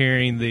bag, I'm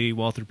carrying the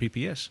Walther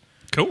PPS.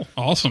 Cool.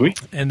 Awesome.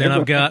 Sweet. And then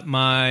I've got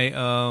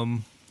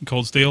my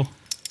Cold Steel?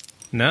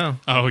 no,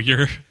 Oh,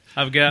 you're...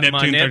 I've got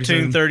my Neptune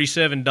Neptune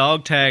 37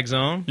 dog tags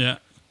on. Yeah.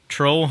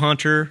 Troll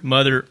Hunter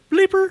Mother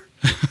Bleeper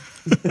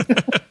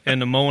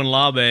and the Moen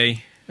Labe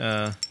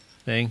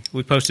thing.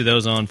 We posted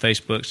those on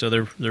Facebook, so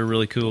they're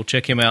really cool.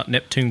 Check him out,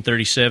 Neptune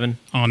 37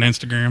 On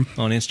Instagram.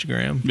 on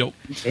Instagram.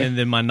 Yep. And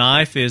then my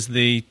knife is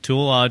the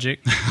Tool Logic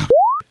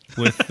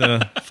with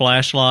the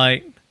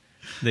flashlight,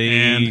 the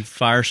And-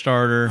 fire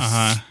starter,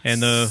 Uh-huh.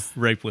 and the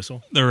rape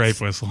whistle. The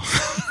rape whistle.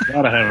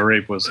 Gotta have a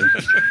rape whistle.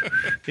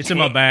 It's in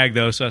my bag,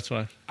 though, so that's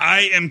why.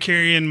 I am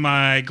carrying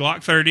my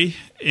Glock 30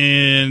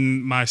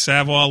 in my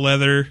Savoy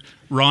leather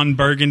Ron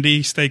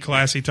Burgundy Stay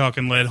Classy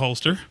Talking Lead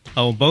holster.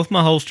 Oh, both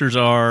my holsters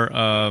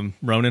are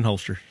Ronin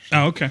holsters.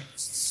 Oh, okay.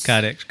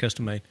 Kydex,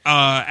 custom made.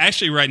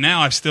 Actually, right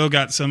now, I've still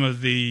got some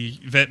of the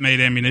vet-made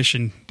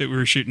ammunition that we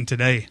were shooting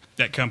today.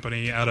 That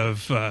company out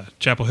of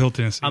Chapel Hill,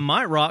 Tennessee. I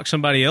might rock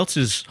somebody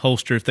else's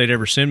holster if they'd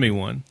ever send me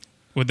one.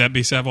 Would that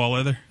be Savoy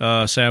leather?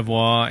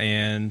 Savoy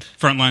and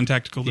Frontline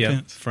Tactical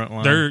Defense.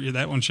 Frontline.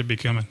 That one should be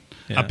coming.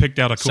 Yeah. I picked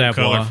out a cool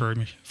Savoy.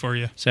 color for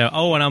you.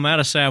 And I'm out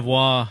of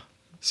Savoy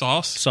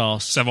Sauce?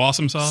 sauce.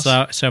 Savoy-some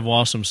sauce?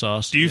 Savoy-some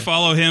sauce. Do you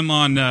follow him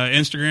on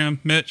Instagram,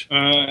 Mitch?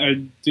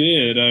 I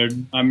did.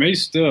 I may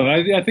still.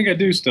 I think I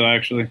do still,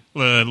 actually.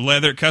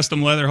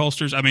 Custom leather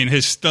holsters. I mean,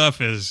 his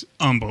stuff is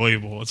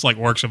unbelievable. It's like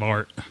works of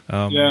art.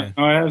 Oh, Yeah, man.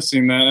 I have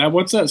seen that.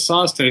 What's that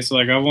sauce taste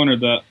like? I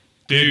wondered that.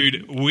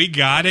 Dude, we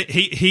got it.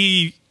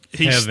 He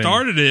Heaven.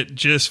 started it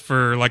just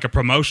for like a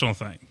promotional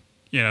thing.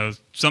 You know,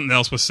 something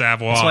else with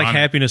Savoy. It's like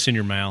happiness in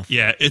your mouth.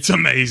 Yeah, it's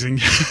amazing.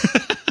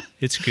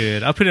 It's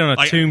good. I put it on a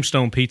Like-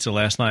 Tombstone pizza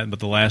last night, but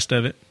the last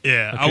of it.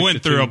 Yeah, I cooked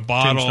went the through a Tombstone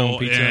bottle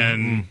pizza.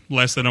 in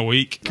less than a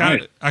week.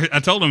 Right.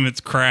 I told him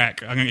it's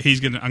crack. I'm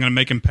gonna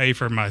make him pay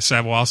for my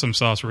Savoy-some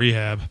sauce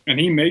rehab. And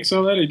he makes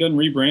all that? He doesn't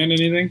rebrand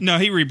anything? No,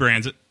 he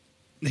rebrands it.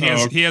 He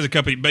has okay. he has a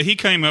company, but he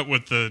came up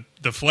with the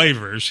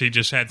flavors. He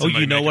just had. Oh,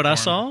 somebody you know make what it I for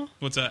him. saw?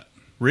 What's that?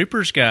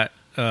 Reaper's got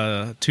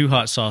 2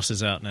 hot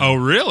sauces out now. Oh,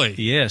 really?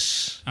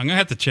 Yes. I'm gonna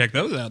have to check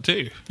those out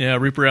too. Yeah,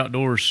 Reaper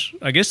Outdoors.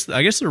 I guess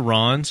they're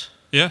Ron's.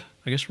 Yeah.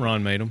 I guess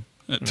Ron made them.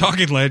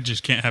 Talking Lead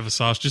just can't have a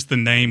sauce. Just the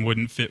name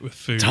wouldn't fit with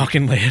food.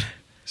 Talking lead.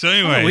 So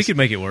anyway, We could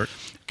make it work.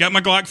 got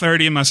my Glock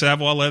 30 in my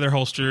Savoy leather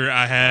holster.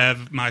 I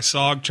have my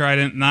SOG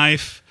Trident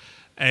knife,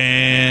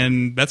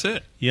 and that's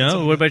it. Yeah.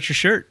 What about your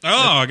shirt? Oh,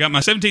 I got my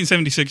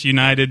 1776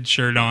 United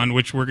shirt on,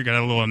 which we're got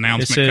a little It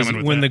announcement says, coming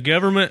with when the that.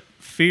 government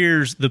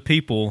fears the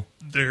people,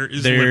 There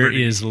is there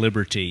liberty. is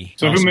liberty.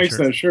 So Awesome who makes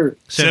shirt. that shirt?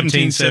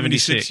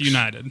 1776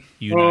 United.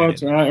 Oh,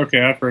 that's right. Okay,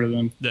 I've heard of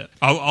them. Yeah.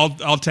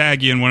 I'll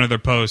tag you in one of their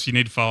posts. You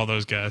need to follow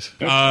those guys.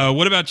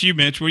 What about you,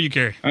 Mitch? What do you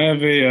carry? I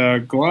have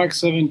a Glock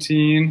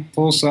 17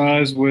 full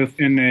size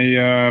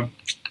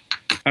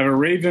I have a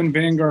Raven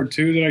Vanguard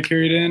 2 that I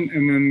carried in,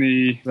 and then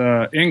the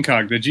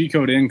Incog, the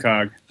G-Code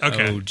Incog.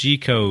 Okay. Oh,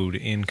 G-Code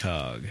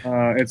Incog.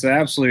 It's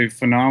absolutely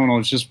phenomenal.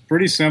 It's just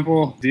pretty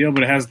simple deal,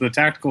 but it has the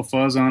tactical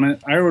fuzz on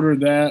it. I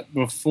ordered that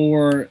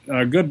before.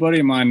 A good buddy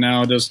of mine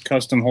now does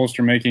custom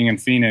holster making in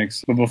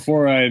Phoenix. But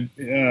before I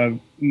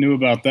knew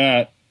about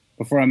that,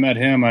 before I met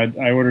him,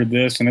 I ordered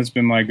this, and it's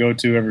been my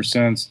go-to ever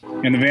since.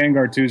 And the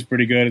Vanguard 2 is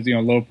pretty good. It's,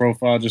 low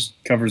profile, just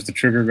covers the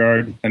trigger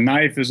guard. The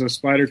knife is a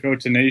Spyderco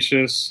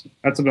Tenacious.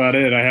 That's about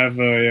it. I have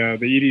the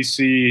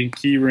EDC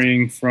key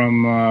ring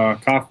from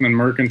Kaufman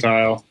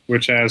Mercantile,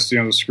 which has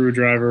the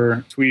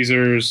screwdriver,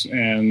 tweezers,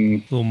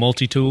 and Little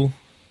multi-tool.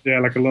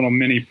 like a little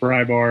mini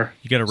pry bar.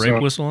 You got a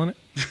rape whistle on it?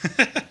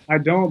 I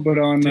don't, but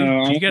on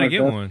Dude, you got to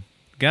get my- one.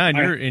 Guy,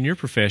 in your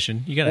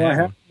profession, you got to Well, I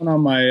have have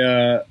one.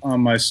 one on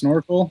my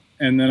snorkel,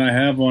 and then I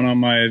have one on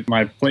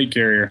my plate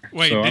carrier.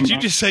 Wait, So did you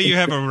just say you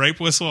have a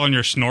rape whistle on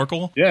your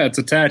snorkel? Yeah, it's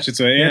attached.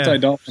 It's an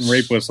anti-dolphin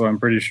rape whistle, I'm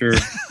pretty sure.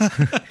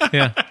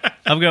 Yeah.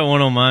 I've got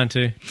one on mine,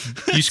 too.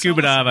 You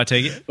scuba dive, I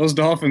take it. Those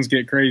dolphins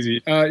get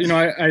crazy.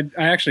 I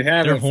actually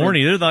have They're it for-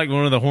 horny. They're like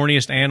one of the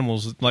horniest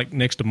animals, like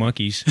next to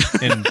monkeys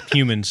and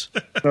humans.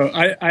 So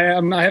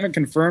I haven't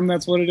confirmed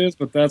that's what it is,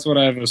 but that's what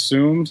I've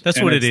assumed. That's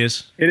And what it it's-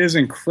 is. It is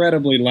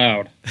incredibly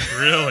loud.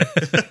 Really?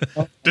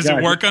 Does Yeah,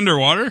 it work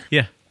underwater?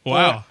 Yeah.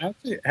 Wow. I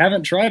actually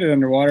haven't tried it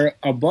underwater.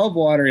 Above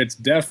water, it's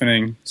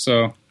deafening.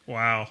 So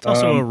Wow. It's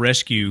also a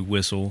rescue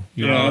whistle.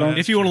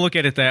 If you want to look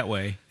at it that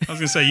way. I was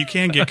going to say, you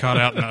can get caught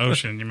out in the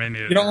ocean. You may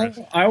need it.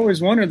 I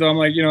always wondered though. I'm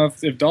like,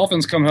 if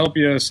dolphins come help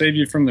you save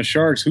you from the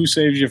sharks, who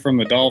saves you from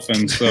the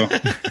dolphins? So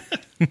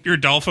Your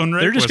dolphin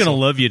rape They're just going to whistle.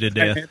 love you to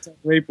death. it's a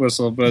rape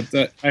whistle, but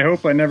I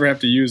hope I never have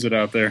to use it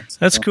out there.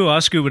 That's cool. I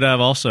scuba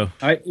dive also.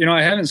 I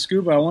haven't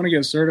scuba. I want to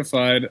get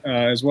certified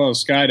as well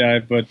as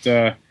skydive,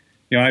 but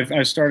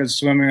I started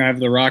swimming. I have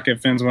the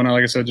rocket fins one.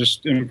 Like I said,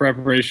 just in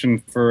preparation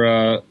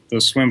for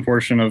the swim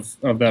portion of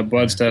that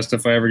BUDS test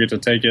if I ever get to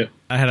take it.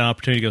 I had an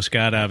opportunity to go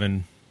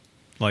skydiving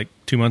like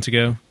 2 months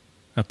ago.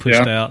 I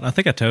pushed out. I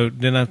think I towed.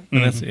 Didn't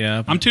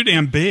I? I'm too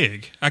damn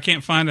big. I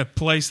can't find a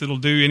place that'll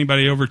do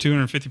anybody over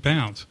 250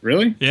 pounds.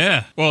 Really?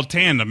 Yeah. Well,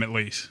 tandem at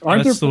least.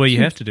 That's the way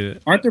you have to do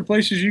it. Aren't there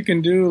places you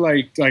can do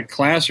like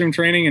classroom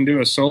training and do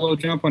a solo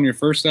jump on your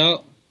first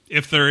out?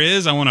 If there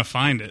is, I want to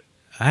find it.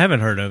 I haven't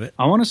heard of it.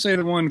 I want to say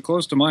the one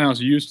close to my house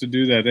used to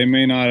do that. They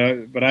may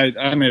not, but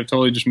I may have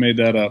totally just made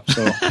that up.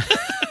 So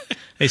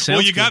Hey, sounds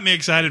Well, you good. got me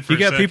excited for You a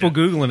got second. people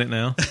Googling it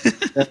now.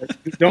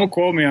 don't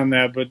quote me on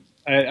that, but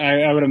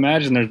I would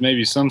imagine there's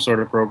maybe some sort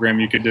of program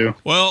you could do.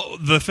 Well,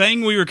 the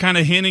thing we were kind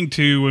of hinting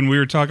to when we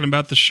were talking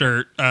about the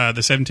shirt,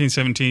 the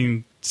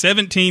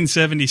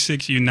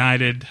 1776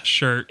 United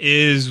shirt,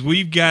 is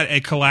we've got a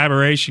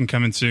collaboration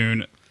coming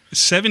soon.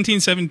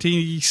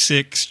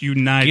 1776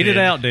 United. Get it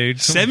out, dude.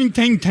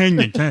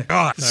 1776. God, Lay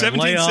off the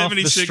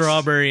 1776.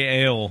 strawberry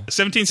ale.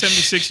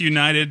 1776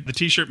 United, the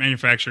T-shirt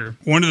manufacturer,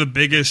 one of the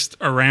biggest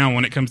around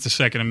when it comes to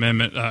Second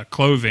Amendment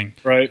clothing.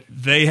 Right.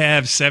 They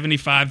have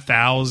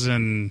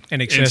 75,000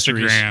 And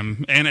accessories.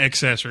 Instagram and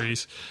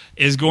accessories.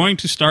 Is going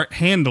to start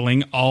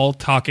handling all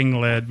Talking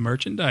Lead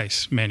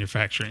merchandise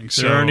manufacturing.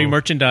 So They're our new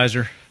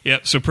merchandiser.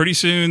 Yep. So pretty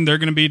soon they're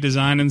going to be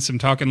designing some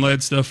Talking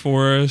Lead stuff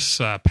for us.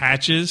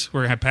 Patches.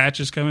 We're going to have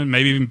patches coming.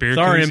 Maybe even beer It's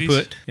our koozies.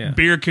 input. Yeah.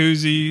 Beer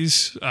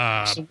koozies.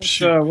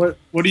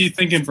 What are you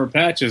thinking for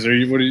patches?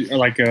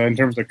 In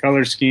terms of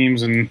color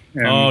schemes and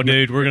Oh,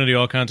 dude, we're going to do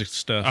all kinds of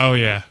stuff. Oh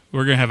yeah,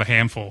 we're going to have a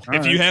handful.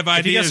 If you have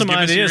if you got ideas, some give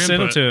us your ideas, send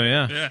them input. to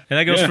him. Yeah. And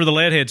that goes for the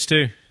lead heads,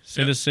 too.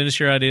 Send us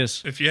your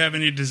ideas. If you have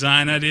any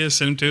design ideas,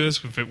 send them to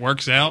us. If it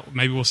works out,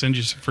 maybe we'll send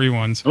you some free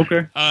ones.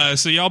 Okay.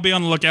 So y'all be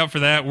on the lookout for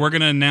that. We're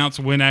going to announce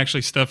when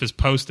actually stuff is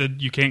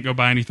posted. You can't go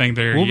buy anything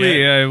there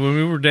yet.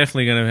 We were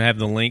definitely going to have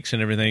the links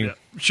and everything. Yeah.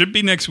 Should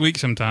be next week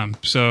sometime.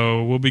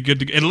 So we'll be good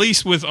to, at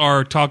least with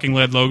our Talking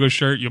Lead logo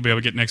shirt, you'll be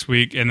able to get next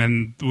week. And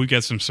then we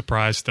got some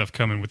surprise stuff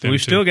coming with them.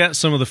 We've still got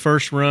some of the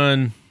first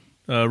run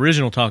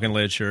original Talking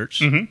Lead shirts.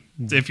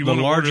 Mm-hmm. If you the want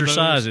to larger order those,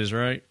 sizes,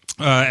 right?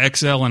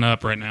 XL and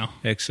up right now.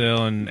 XL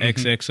and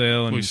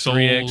XXL and We 3X.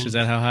 sold- Is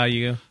that how high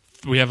you go?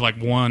 We have like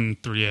one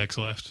 3X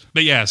left.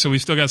 But yeah, so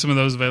we've still got some of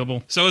those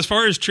available. So as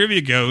far as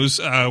trivia goes,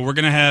 we're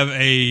going to have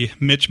a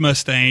Mitch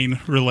Mustaine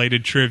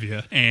related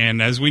trivia.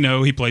 And as we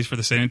know, he plays for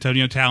the San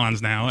Antonio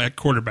Talons now at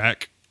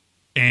quarterback.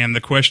 And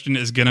the question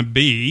is going to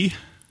be,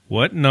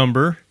 What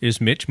number is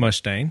Mitch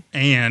Mustaine?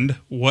 and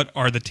what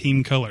are the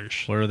team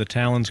colors? What are the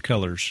Talons'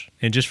 colors?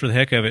 And just for the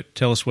heck of it,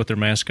 tell us what their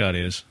mascot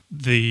is.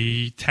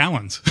 The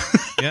talons.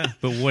 Yeah,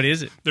 but what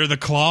is it? They're the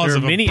claws There are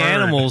of a many bird.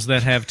 animals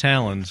that have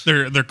talons.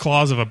 They're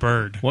claws of a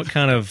bird. What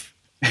kind of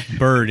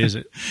bird is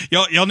it?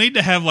 Y'all need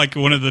to have like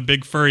one of the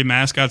big furry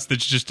mascots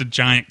that's just a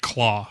giant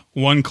claw.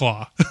 One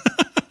claw.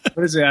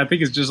 What is it? I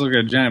think it's just like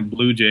a giant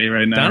blue jay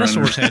right now.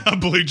 Dinosaurs had A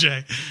blue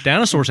jay.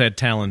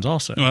 talons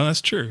also. Well,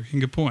 that's true.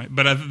 Good point.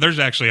 But there's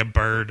actually a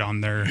bird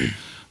on their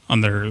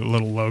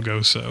little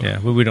logo. So Yeah,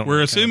 well, we don't. we're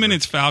know assuming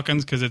it's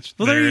Falcons because it's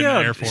Well, there there in you the go.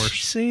 Air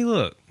Force. See,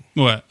 look,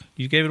 What?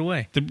 you gave it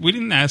away. We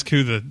didn't ask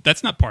who the.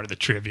 That's not part of the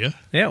trivia.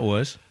 Yeah, it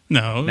was.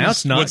 No. Now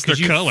it's not. What's their 'cause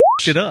you color?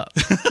 f***ed it up.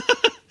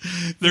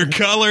 Their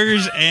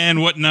colors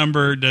and what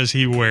number does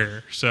he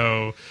wear?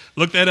 So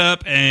look that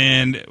up,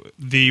 and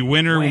the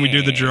winner when we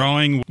do the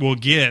drawing will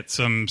get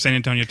some San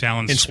Antonio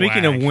Talons. And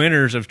speaking swag. of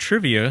winners of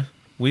trivia,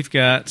 we've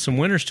got some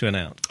winners to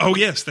announce. Oh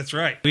yes, that's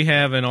right. We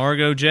have an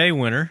Argo J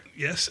winner,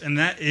 Yes, and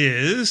that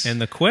is.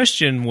 and the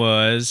question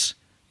was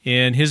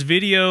in his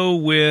video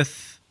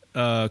with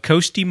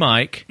Coasty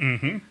Mike,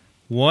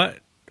 what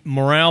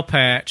morale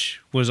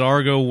patch was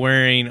Argo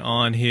wearing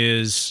on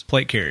his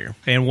plate carrier,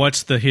 and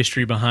what's the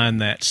history behind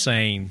that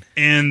saying?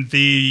 And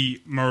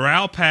the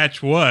morale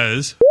patch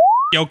was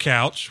Yo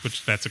Couch,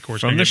 which that's of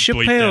course From gonna the get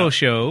bleeped Chappelle out.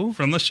 Show.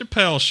 From the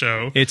Chappelle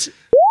Show. It's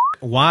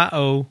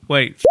Y-O.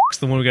 Wait, f***'s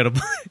the one we got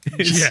to.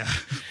 Yeah.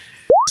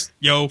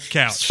 Yo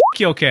Couch.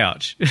 Your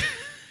couch.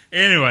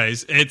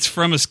 Anyways, it's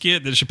from a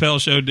skit that Chappelle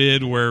Show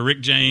did where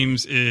Rick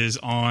James is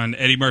on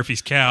Eddie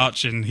Murphy's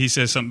couch and he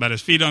says something about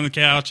his feet on the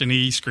couch and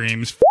he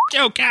screams, "F***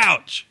 your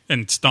couch,"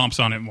 and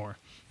stomps on it more.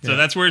 So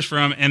that's where it's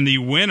from. And the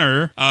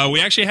winner,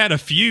 we actually had a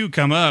few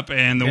come up,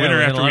 and the Yeah, winner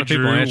we had a after lot we of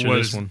people drew answer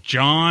was this one.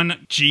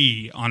 John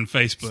G on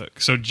Facebook.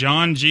 So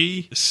John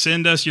G,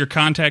 send us your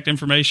contact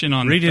information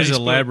on Read Facebook. his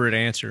elaborate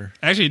answer.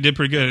 Actually, it did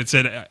pretty good. It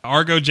said,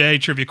 Argo J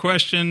trivia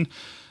question.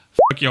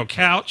 Fuck your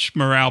couch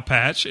morale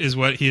patch is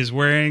what he is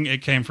wearing.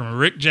 It came from a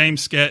Rick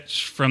James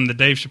sketch from the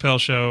Dave Chappelle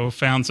Show.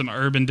 Found some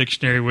Urban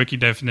Dictionary wiki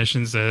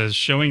definitions as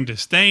showing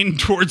disdain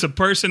towards a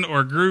person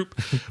or group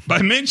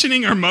by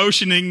mentioning or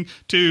motioning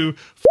to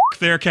fuck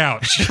their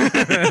couch.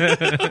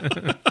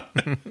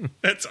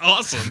 That's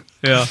awesome.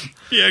 Yeah.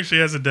 He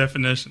actually has a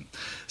definition.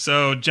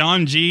 So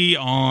John G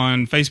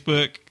on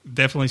Facebook,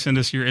 definitely send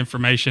us your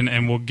information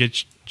and we'll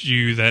get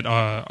you that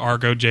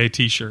Argo J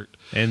t-shirt.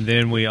 And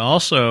then we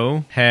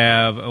also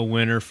have a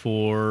winner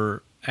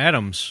for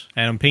Adam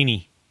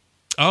Peeny,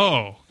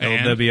 Oh,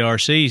 and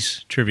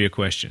LWRC's trivia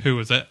question, who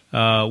was that?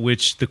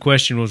 which the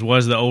question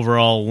was the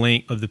overall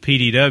length of the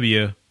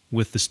PDW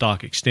with the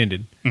stock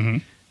extended? Mm-hmm.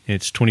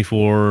 It's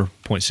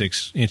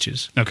 24.6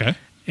 inches. Okay.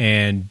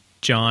 And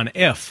John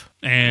F.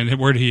 And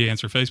where did he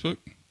answer? Facebook?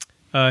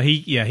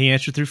 He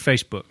answered through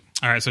Facebook.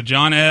 All right, so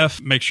John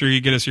F., make sure you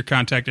get us your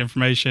contact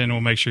information.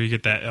 We'll make sure you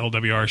get that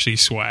LWRC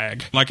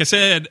swag. Like I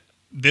said,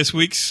 this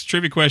week's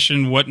trivia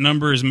question, what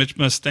number is Mitch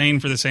Mustaine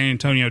for the San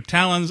Antonio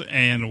Talons,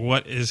 and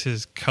what is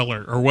his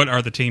color, or what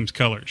are the team's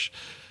colors?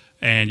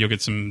 And you'll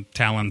get some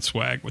Talon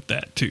swag with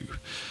that, too.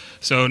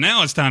 So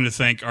now it's time to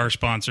thank our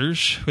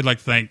sponsors. We'd like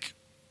to thank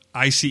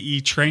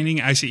ICE Training,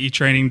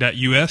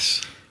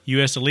 icetraining.us.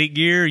 US Elite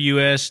Gear,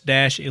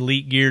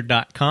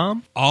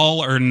 us-elitegear.com.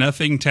 All or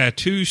Nothing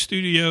Tattoo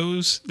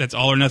Studios. That's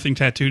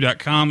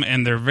allornothingtattoo.com,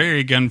 and their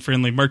very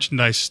gun-friendly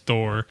merchandise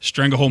store,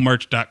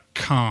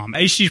 strangleholemerch.com.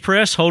 HG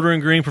Press, Holder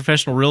and Green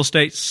Professional Real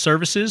Estate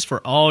Services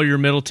for all your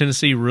Middle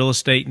Tennessee real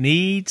estate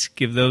needs.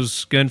 Give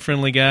those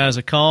gun-friendly guys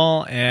a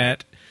call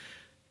at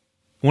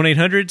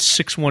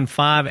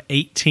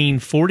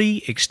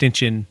 1-800-615-1840,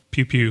 extension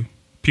Pew, pew.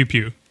 Pew,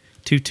 pew.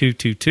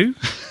 2222.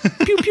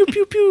 Pew, pew,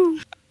 pew, pew.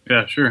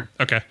 Yeah, sure.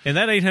 Okay. And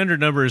that 800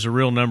 number is a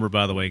real number,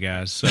 by the way,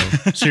 guys. So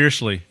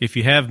seriously, if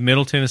you have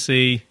Middle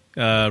Tennessee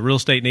real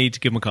estate needs,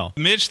 give them a call.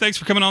 Mitch, thanks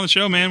for coming on the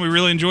show, man. We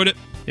really enjoyed it.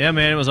 Yeah,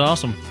 man, it was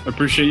awesome. I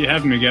appreciate you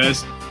having me,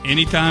 guys.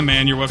 Anytime,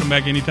 man. You're welcome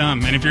back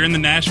anytime. And if you're in the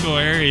Nashville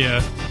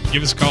area,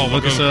 give us a call.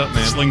 Look us up,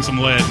 man. Sling some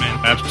lead,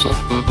 man.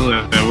 Absolutely,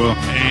 I will.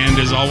 And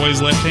as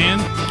always, left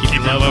hand, keep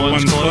your loved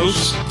ones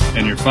close.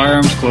 And your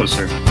firearms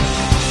closer.